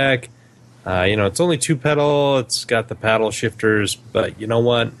feedback. It's only 2-pedal. It's got the paddle shifters, but you know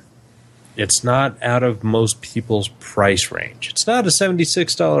what? It's not out of most people's price range. It's not a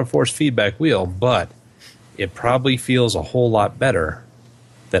 $76 force feedback wheel, but it probably feels a whole lot better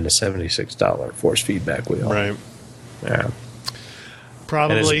than a $76 force feedback wheel. Right. Yeah.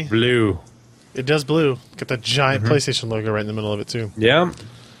 Probably. And it's blue. It does blue. Got that giant PlayStation logo right in the middle of it, too. Yeah.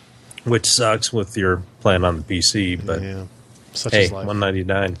 Which sucks with your playing on the PC, but yeah. Such hey, is life.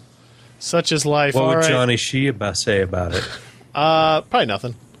 $199. Such is life. What All would right. Johnny Shee say about it? Probably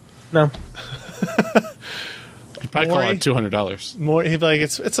nothing. No. You'd probably call it $200. More, he'd be like,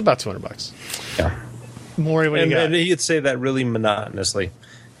 it's about $200. Yeah. Maury, what do you got? And he'd say that really monotonously.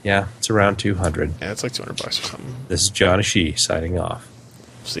 Yeah, it's around $200. Yeah, it's like $200 or something. This is Johnny Shee signing off.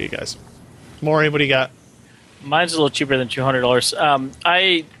 See you guys. Maury, what do you got? Mine's a little cheaper than $200.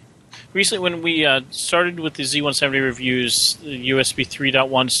 I recently when we started with the Z170 reviews, the USB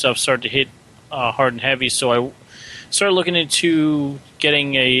 3.1 stuff started to hit hard and heavy. So I started looking into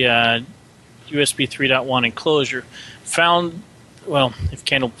getting a USB 3.1 enclosure. Found, well, if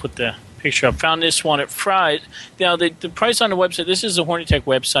Ken will put the picture up, found this one at Fry's. Now, the price on the website, this is a Hornitech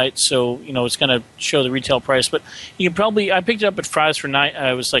website, so, it's going to show the retail price. But you can probably, I picked it up at Fry's for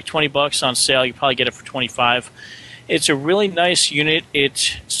it was like $20 on sale. You can probably get it for $25. It's a really nice unit.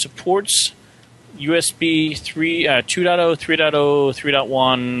 It supports USB 2.0, 3.0,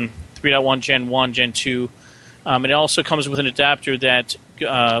 3.1, 3.1 Gen 1, Gen 2. It also comes with an adapter that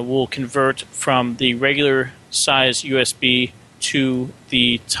will convert from the regular size USB to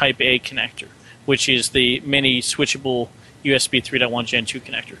the Type A connector, which is the mini switchable USB 3.1 Gen 2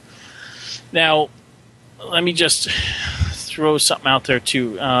 connector. Now, let me just throw something out there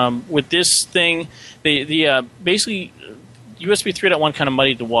too. With this thing, the basically USB 3.1 kind of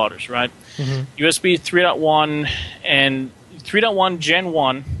muddied the waters, right? Mm-hmm. USB 3.1 and 3.1 Gen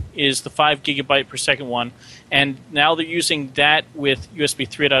 1 is the 5 gigabyte per second one, and now they're using that with USB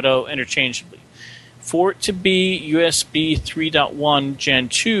 3.0 interchangeably. For it to be USB 3.1 Gen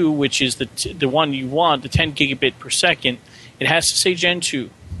 2, which is the one you want, the 10 gigabit per second, it has to say Gen 2.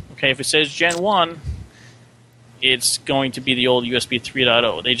 Okay, if it says Gen 1, it's going to be the old USB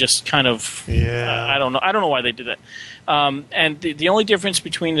 3.0. They just kind of, I don't know why they did that. And the only difference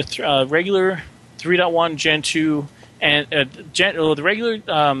between the regular 3.1 Gen 2 and the regular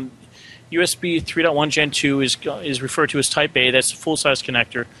USB 3.1 Gen 2 is referred to as Type A. That's a full-size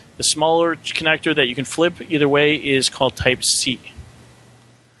connector. The smaller connector that you can flip either way is called Type C.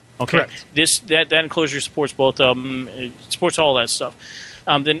 Okay, correct. That enclosure supports both of them. It supports all that stuff.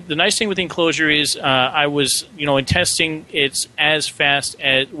 The nice thing with the enclosure is I was, in testing, it's as fast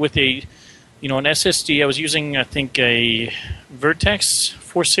as with an SSD. I was using, I think, a Vertex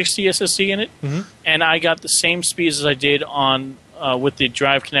 460 SSD in it, mm-hmm. and I got the same speeds as I did on with the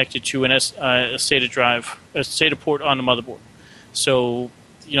drive connected to a SATA port on the motherboard. So,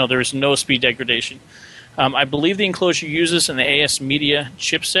 there is no speed degradation. I believe the enclosure uses an AS Media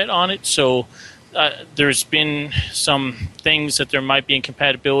chipset on it, so there's been some things that there might be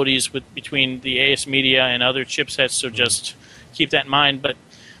incompatibilities between the AS Media and other chipsets, so just keep that in mind. But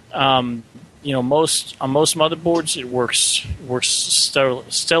on most motherboards, it works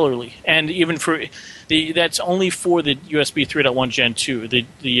stellarly, and even for that's only for the USB 3.1 Gen 2. The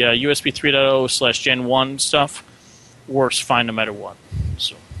USB 3.0 / Gen 1 stuff works fine no matter what.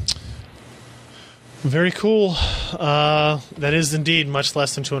 So. Very cool. That is indeed much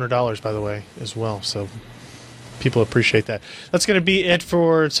less than $200, by the way, as well. So people appreciate that. That's going to be it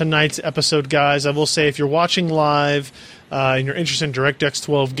for tonight's episode, guys. I will say, if you're watching live and you're interested in DirectX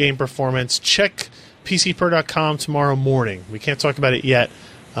 12 game performance, check PCPer.com tomorrow morning. We can't talk about it yet,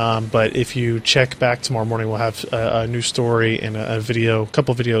 but if you check back tomorrow morning, we'll have a new story and a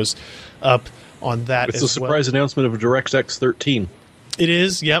couple videos up on that. It's a surprise announcement of DirectX 13. It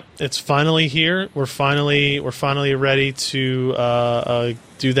is. Yep, it's finally here. We're finally ready to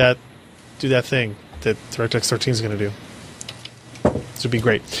do that thing that DirectX 13 is going to do. This would be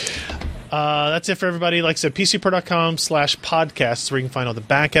great. That's it for everybody. Like I said, PCPer.com/podcasts, where you can find all the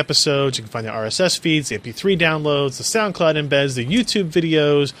back episodes. You can find the RSS feeds, the MP3 downloads, the SoundCloud embeds, the YouTube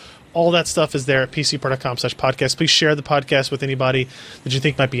videos. All that stuff is there at PCPer.com/podcast. Please share the podcast with anybody that you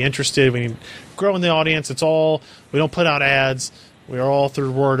think might be interested. We need growing the audience. We don't put out ads. We are all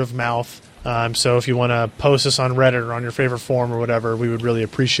through word of mouth. So if you want to post us on Reddit or on your favorite forum or whatever, we would really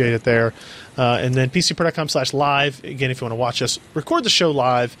appreciate it there. And then PCPer.com/live. Again, if you want to watch us record the show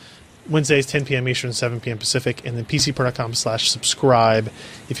live, Wednesdays, 10 p.m. Eastern, 7 p.m. Pacific. And then PCPer.com/subscribe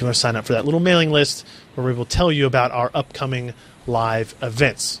if you want to sign up for that little mailing list where we will tell you about our upcoming live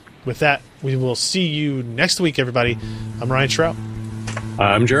events. With that, we will see you next week, everybody. I'm Ryan Shrout.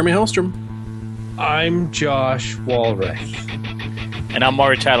 I'm Jeremy Hellstrom. I'm Josh Walrath. And I'm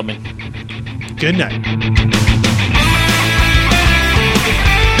Maury Tattleman. Good night.